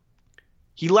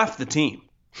 he left the team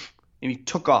and he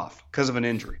took off because of an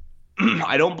injury.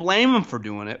 I don't blame him for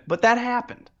doing it, but that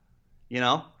happened,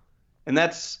 and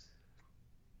that's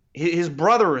his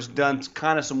brother has done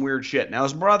kind of some weird shit. Now,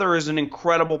 his brother is an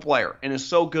incredible player and is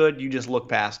so good you just look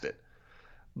past it.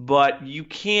 But you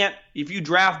can't, if you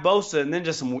draft Bosa and then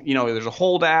just some, there's a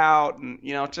holdout and,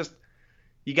 just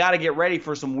you got to get ready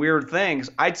for some weird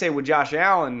things. I'd say with Josh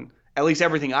Allen, at least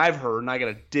everything I've heard, and I got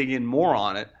to dig in more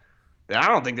on it, that I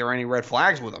don't think there are any red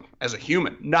flags with him as a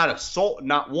human. Not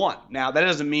one. Now, that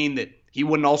doesn't mean that he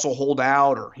wouldn't also hold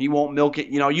out or he won't milk it.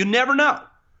 You never know.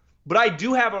 But I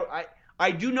do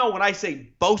know when I say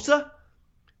Bosa,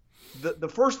 the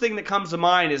first thing that comes to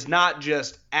mind is not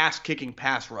just ass-kicking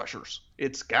pass rushers.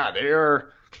 It's, God,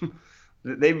 they're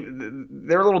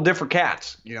a little different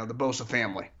cats, the Bosa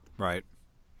family. Right.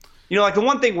 Like the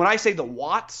one thing when I say the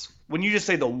Watts, when you just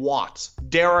say the Watts,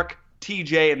 Derek,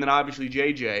 TJ, and then obviously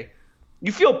JJ,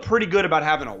 you feel pretty good about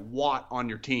having a Watt on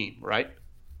your team, right?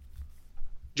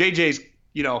 JJ's,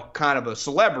 kind of a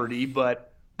celebrity,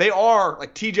 but they are,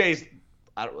 like TJ's,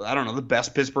 I don't know, the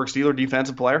best Pittsburgh Steelers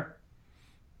defensive player.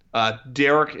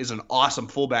 Derek is an awesome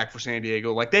fullback for San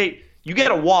Diego. Like you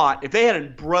get a Watt. If they had a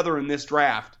brother in this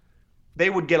draft, they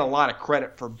would get a lot of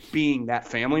credit for being that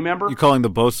family member. You calling the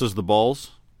Bosas the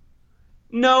Bulls?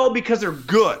 No, because they're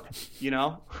good,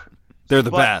 They're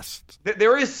the best.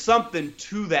 There is something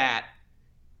to that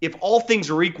if all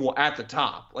things are equal at the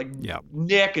top. Like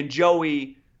Nick and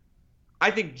Joey,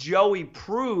 I think Joey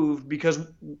proved, because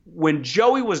when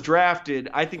Joey was drafted,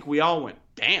 I think we all went,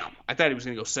 damn, I thought he was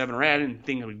going to go 7 or 8. I didn't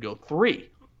think he would go 3.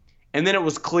 And then it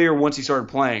was clear once he started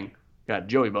playing, God,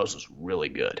 Joey Bosa's really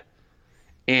good.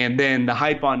 And then the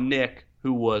hype on Nick,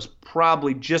 who was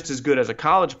probably just as good as a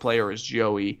college player as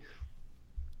Joey,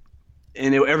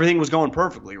 and everything was going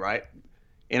perfectly, right?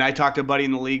 And I talked to a buddy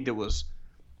in the league that was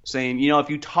saying, if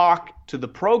you talk to the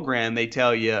program, they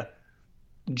tell you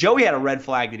Joey had a red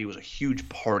flag that he was a huge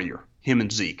partier, him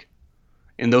and Zeke.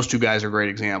 And those two guys are a great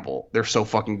example. They're so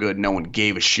fucking good, no one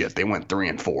gave a shit. They went 3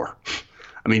 and 4.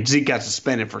 I mean, Zeke got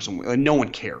suspended for no one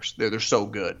cares. They're so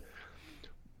good.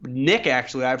 Nick,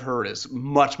 actually, I've heard, is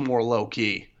much more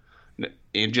low-key.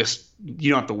 And just,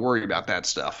 you don't have to worry about that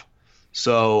stuff.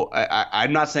 So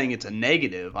I'm not saying it's a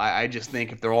negative. I just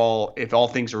think if all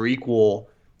things are equal,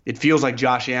 it feels like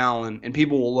Josh Allen, and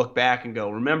people will look back and go,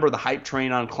 remember the hype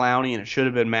train on Clowney and it should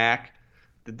have been Mac?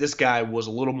 That this guy was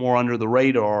a little more under the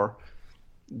radar,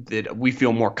 that we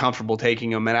feel more comfortable taking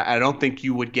him. And I don't think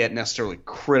you would get necessarily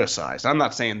criticized. I'm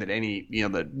not saying that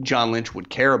that John Lynch would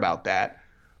care about that.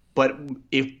 But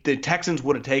if the Texans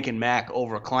would have taken Mac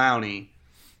over Clowney,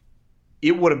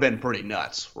 it would have been pretty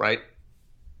nuts, right?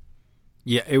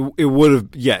 Yeah, it would have.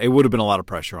 Yeah, it would have been a lot of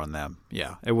pressure on them.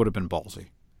 Yeah, it would have been ballsy.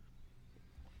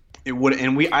 It would,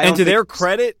 and to their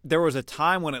credit, there was a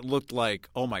time when it looked like,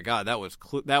 oh my God, that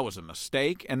was a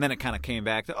mistake, and then it kind of came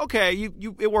back to, okay,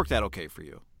 it worked out okay for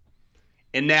you.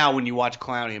 And now when you watch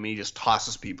Clowney, I mean, he just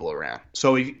tosses people around.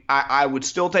 So I would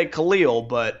still take Khalil,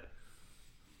 but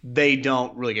they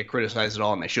don't really get criticized at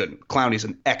all, and they shouldn't. Clowney's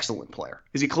an excellent player.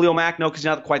 Is he Khalil Mack? No, because he's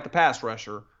not quite the pass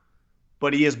rusher,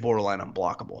 but he is borderline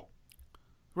unblockable.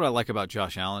 What I like about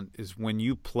Josh Allen is when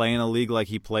you play in a league like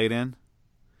he played in,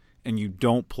 and you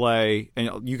don't play,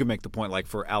 and you can make the point like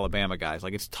for Alabama guys,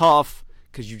 like it's tough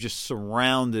because you're just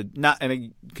surrounded.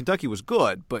 Kentucky was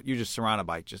good, but you're just surrounded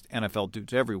by just NFL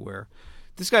dudes everywhere.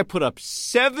 This guy put up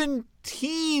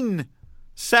 17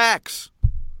 sacks.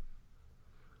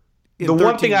 The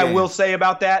one thing I will say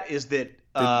about that is that did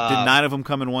 9 of them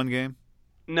come in one game?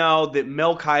 No, that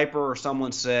Mel Kiper or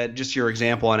someone said, just your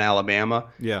example on Alabama.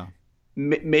 Yeah.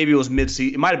 Maybe it was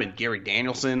mid-season. It might have been Gary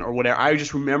Danielson or whatever. I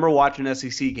just remember watching an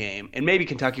SEC game, and maybe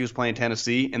Kentucky was playing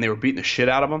Tennessee, and they were beating the shit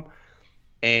out of them.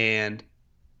 And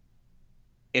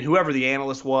whoever the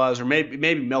analyst was, or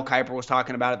maybe Mel Kiper was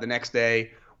talking about it the next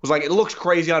day, was like, it looks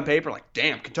crazy on paper. Like,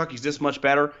 damn, Kentucky's this much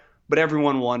better. But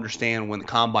everyone will understand when the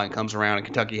combine comes around and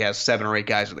Kentucky has 7 or 8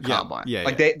 guys at the combine. Yeah,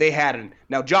 like they had –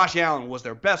 now, Josh Allen was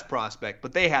their best prospect,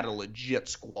 but they had a legit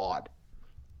squad.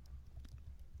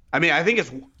 I mean, I think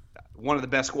it's – one of the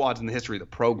best squads in the history of the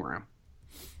program.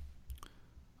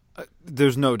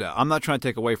 There's no doubt. I'm not trying to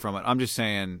take away from it. I'm just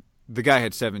saying the guy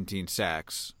had 17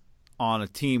 sacks on a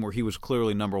team where he was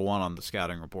clearly number 1 on the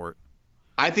scouting report.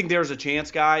 I think there's a chance,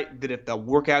 Guy, that if the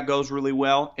workout goes really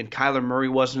well and Kyler Murray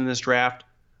wasn't in this draft,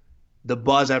 the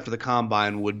buzz after the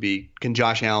combine would be, can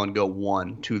Josh Allen go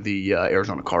 1 to the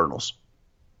Arizona Cardinals?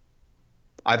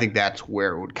 I think that's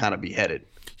where it would kind of be headed.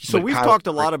 So we've talked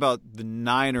a lot about the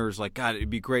Niners. Like, God,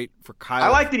 it'd be great for Kyler. I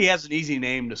like that he has an easy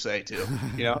name to say too.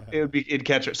 You know, it'd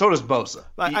catch it. So does Bosa.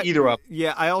 Either up.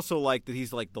 Yeah, I also like that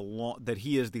he's like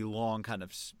he is the long kind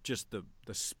of just the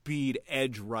speed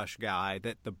edge rush guy.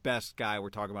 That the best guy we're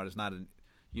talking about is not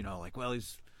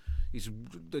he's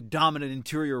the dominant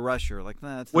interior rusher. Like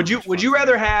that. Would you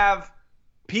rather have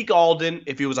Pete Alden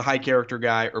if he was a high character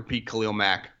guy, or Pete Khalil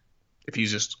Mack if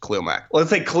he's just Khalil Mack? Let's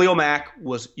say Khalil Mack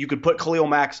you could put Khalil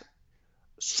Mack's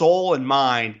soul and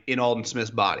mind in Alden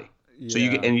Smith's body. Yeah. So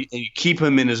you keep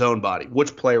him in his own body.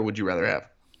 Which player would you rather have?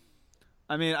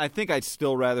 I mean, I think I'd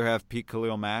still rather have Pete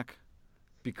Khalil Mack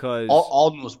because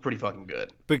Alden was pretty fucking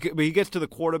good. But he gets to the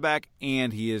quarterback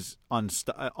and he is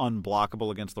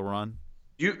unblockable against the run.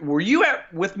 Were you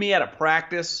with me at a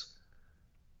practice?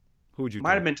 Who would you?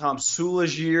 Might have been Tom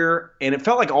Sula's year, and it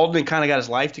felt like Alden kind of got his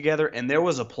life together. And there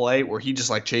was a play where he just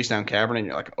like chased down Kaepernick, and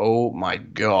you're like, "Oh my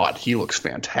God, he looks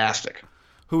fantastic."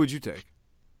 Who would you take?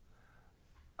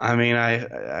 I mean,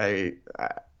 I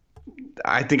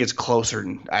think it's closer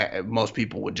than most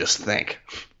people would just think.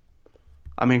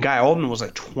 I mean, Alden was a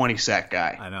 20-sack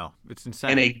guy. I know, it's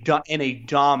insane, and a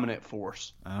dominant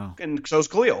force. Oh. And so is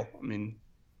Khalil. I mean,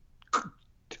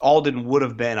 Alden would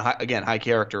have been, again, high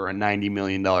character, a $90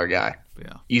 million guy.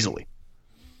 Yeah. Easily.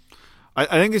 I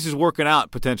think this is working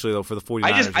out potentially, though, for the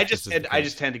 49ers. I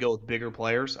just tend to go with bigger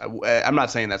players. I'm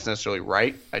not saying that's necessarily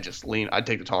right. I'd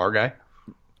take the taller guy.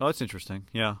 Oh, that's interesting.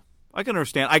 Yeah. I can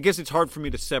understand. I guess it's hard for me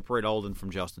to separate Alden from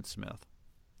Justin Smith.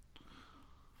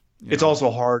 It's also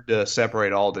hard to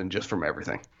separate Alden just from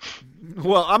everything.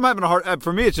 Well, I'm having a hard –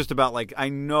 for me, it's just about, like, I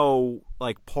know,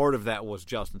 like, part of that was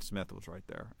Justin Smith was right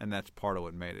there, and that's part of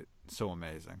what made it so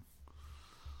amazing.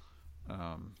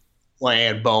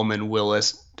 And Bowman,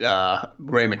 Willis,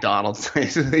 Ray McDonald.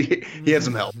 He had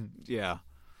some help. Yeah.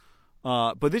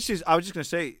 But this is – I was just going to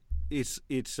say it's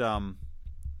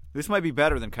this might be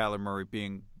better than Kyler Murray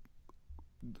being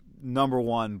number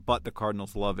 1 but the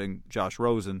Cardinals loving Josh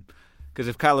Rosen. Because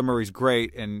if Kyler Murray's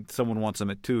great and someone wants him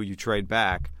at 2, you trade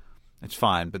back, it's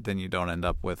fine. But then you don't end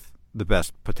up with the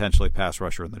best potentially pass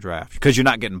rusher in the draft because you're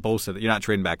not getting Bosa. You're not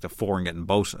trading back to 4 and getting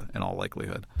Bosa in all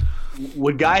likelihood.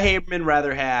 Would Guy Haberman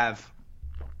rather have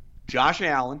Josh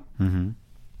Allen,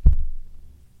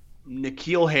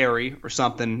 N'Keal Harry, or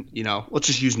something? You know, let's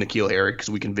just use N'Keal Harry because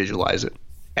we can visualize it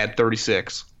at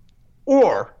 36,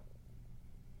 or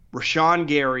Rashawn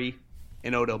Gary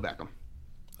and Odell Beckham?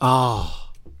 Oh.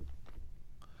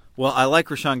 Well, I like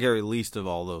Rashawn Gary least of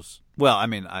all those. Well, I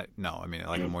like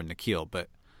him more than N'Keal, but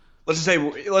let's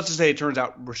just say it turns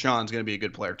out Rashawn's going to be a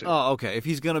good player too. Oh, okay. If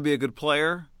he's going to be a good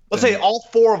player, let's say all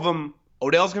four of them.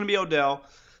 Odell's going to be Odell.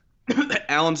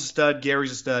 Allen's a stud.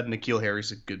 Gary's a stud. N'Keal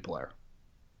Harry's a good player.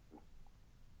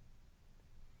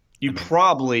 You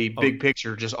probably big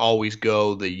picture just always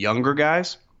go the younger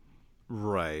guys,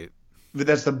 right? But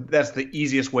that's the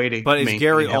easiest way to. But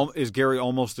is Gary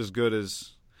almost as good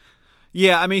as?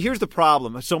 Yeah, I mean, here's the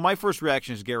problem. So my first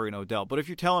reaction is Gary and Odell. But if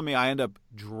you're telling me I end up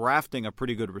drafting a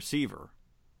pretty good receiver,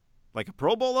 like a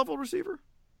Pro Bowl level receiver,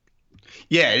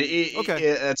 yeah,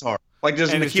 that's hard. Like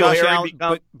does N'Keal Harry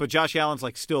become? But Josh Allen's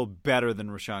like still better than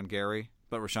Rashawn Gary.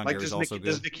 But Rashawn Gary's also good.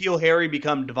 Does N'Keal Harry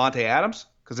become Devontae Adams?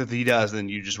 Because if he does, then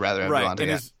you just rather have Devontae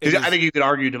Adams. I think you could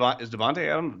argue is Devontae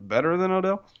Adams better than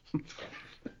Odell?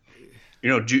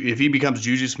 If he becomes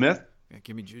Juju Smith, yeah,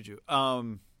 give me Juju.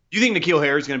 You think N'Keal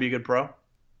Harry's going to be a good pro?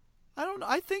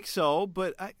 I think so,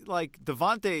 but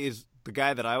Devontae is the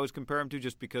guy that I always compare him to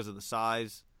just because of the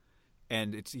size,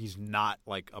 and he's not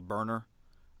like a burner.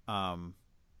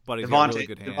 But he's got really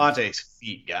good hands. Devontae's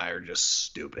feet, guy, are just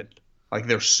stupid. Like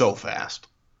they're so fast.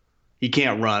 He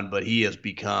can't run, but he has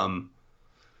become.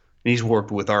 He's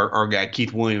worked with our guy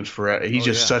Keith Williams forever.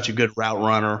 He's such a good route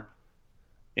runner,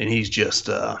 and he's just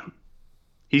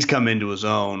he's come into his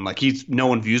own. Like no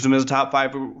one views him as a top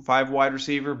five wide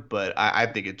receiver, but I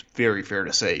think it's very fair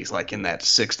to say he's like in that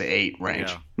 6 to 8 range.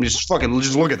 Yeah. I mean, just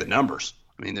look at the numbers.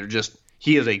 I mean,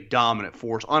 he is a dominant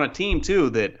force on a team too.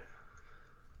 That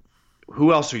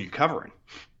who else are you covering?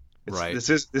 Right. This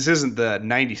isn't the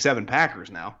 '97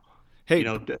 Packers now. Hey.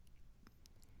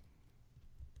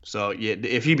 So, yeah,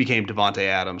 if he became Devontae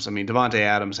Adams, I mean, Devontae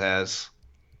Adams has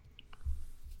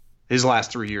his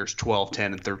last 3 years, 12,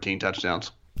 10, and 13 touchdowns.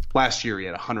 Last year, he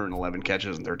had 111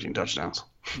 catches and 13 touchdowns.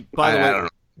 By the way, I don't know.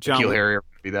 John, N'Keal Harry ever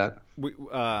be that?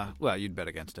 Well, you'd bet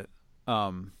against it.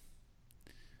 But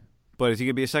is he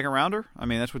going to be a second rounder? I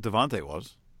mean, that's what Devontae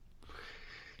was.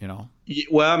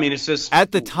 Well, I mean, it's just.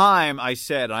 At the time, I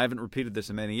said, and I haven't repeated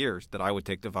this in many years, that I would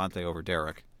take Devontae over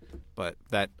Derek. But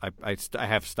that I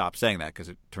have stopped saying that because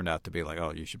it turned out to be like,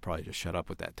 oh, you should probably just shut up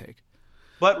with that take.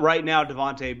 But right now,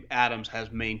 Devontae Adams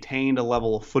has maintained a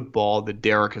level of football that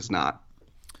Derek has not.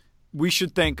 We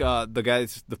should thank the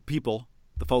guys, the people,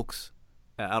 the folks,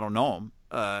 I don't know them,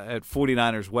 at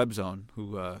 49ers Web Zone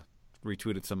who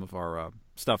retweeted some of our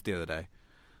stuff the other day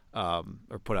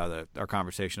or put out our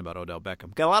conversation about Odell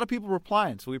Beckham. Got a lot of people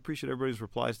replying, so we appreciate everybody's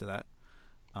replies to that.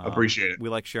 Appreciate it. We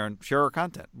like share our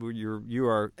content. You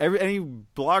are any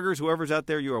bloggers, whoever's out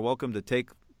there, you are welcome to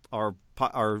take our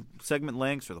segment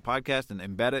links or the podcast and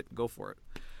embed it. Go for it.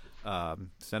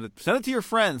 Send it to your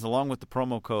friends along with the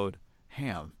promo code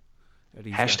HAM.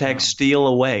 Hashtag steal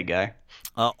away, guy.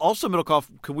 Also, Middlecoff,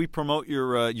 can we promote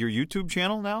your YouTube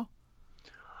channel now?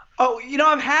 Oh,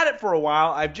 I've had it for a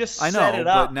while. I've just set it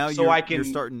up but now so I can.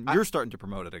 You're starting to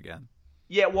promote it again.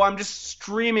 Yeah, well, I'm just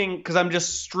streaming because I'm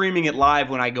just streaming it live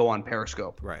when I go on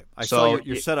Periscope. Right. I saw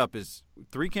your setup is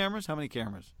 3 cameras. How many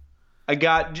cameras? I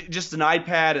got just an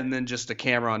iPad and then just a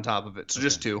camera on top of it, so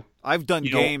just 2. I've done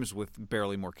games with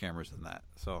barely more cameras than that.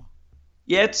 So.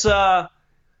 Yeah, it's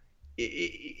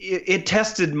it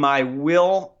tested my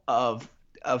will of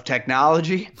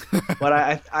technology, but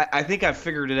I think I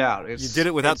figured it out. You did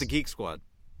it without the Geek Squad.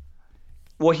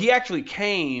 Well, he actually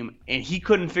came and he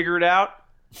couldn't figure it out.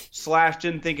 /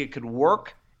 didn't think it could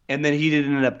work, and then he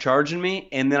didn't end up charging me,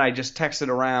 and then I just texted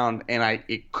around, and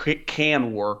it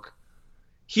can work.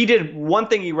 He did one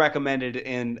thing he recommended,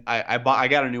 and I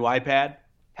got a new iPad,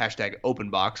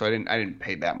 #openbox, so I didn't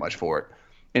pay that much for it,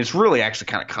 and it's really actually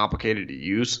kind of complicated to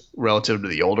use relative to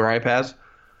the older iPads,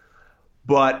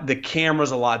 but the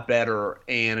camera's a lot better,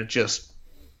 and it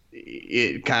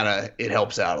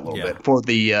helps out a little bit for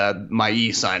the my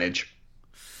signage.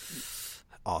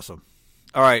 Awesome.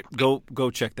 All right, go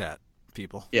check that,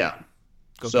 people. Yeah.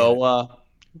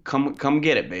 Come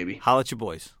get it, baby. Holla at your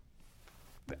boys.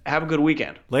 Have a good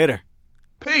weekend. Later.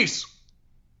 Peace.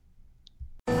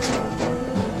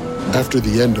 After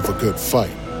the end of a good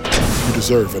fight, you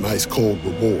deserve an ice-cold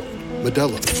reward.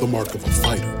 Modelo is the mark of a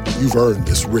fighter. You've earned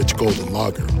this rich golden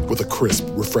lager with a crisp,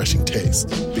 refreshing taste.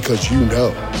 Because you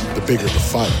know, the bigger the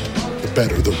fight, the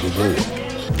better the reward.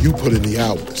 You put in the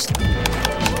hours,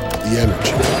 the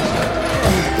energy,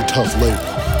 the tough labor.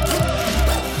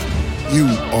 You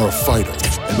are a fighter,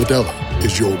 and Modelo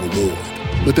is your reward.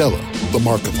 Modelo, the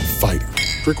mark of a fighter.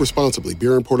 Drink responsibly.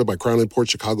 Beer imported by Crown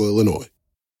Imports, Chicago, Illinois.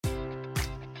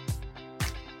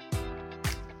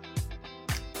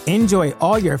 Enjoy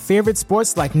all your favorite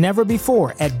sports like never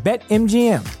before at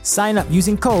BetMGM. Sign up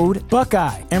using code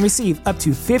Buckeye and receive up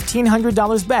to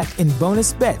 $1,500 back in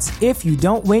bonus bets if you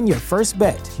don't win your first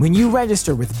bet. When you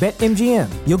register with BetMGM,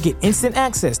 you'll get instant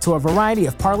access to a variety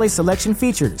of parlay selection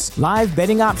features, live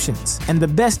betting options, and the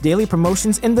best daily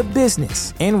promotions in the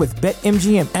business. And with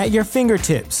BetMGM at your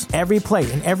fingertips, every play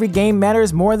and every game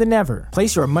matters more than ever.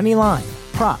 Place your money line,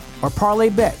 prop, or parlay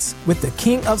bets with the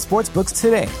king of sportsbooks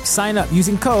today. Sign up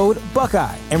using code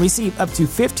Buckeye and receive up to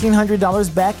 $1,500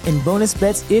 back in bonus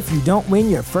bets if you don't win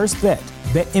your first bet.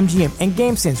 BetMGM and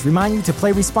GameSense remind you to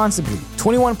play responsibly.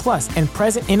 21 plus and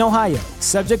present in Ohio,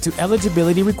 subject to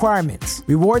eligibility requirements.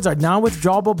 Rewards are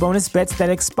non-withdrawable bonus bets that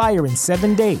expire in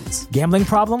 7 days. Gambling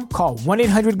problem? Call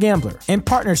 1-800-GAMBLER in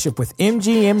partnership with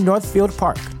MGM Northfield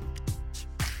Park.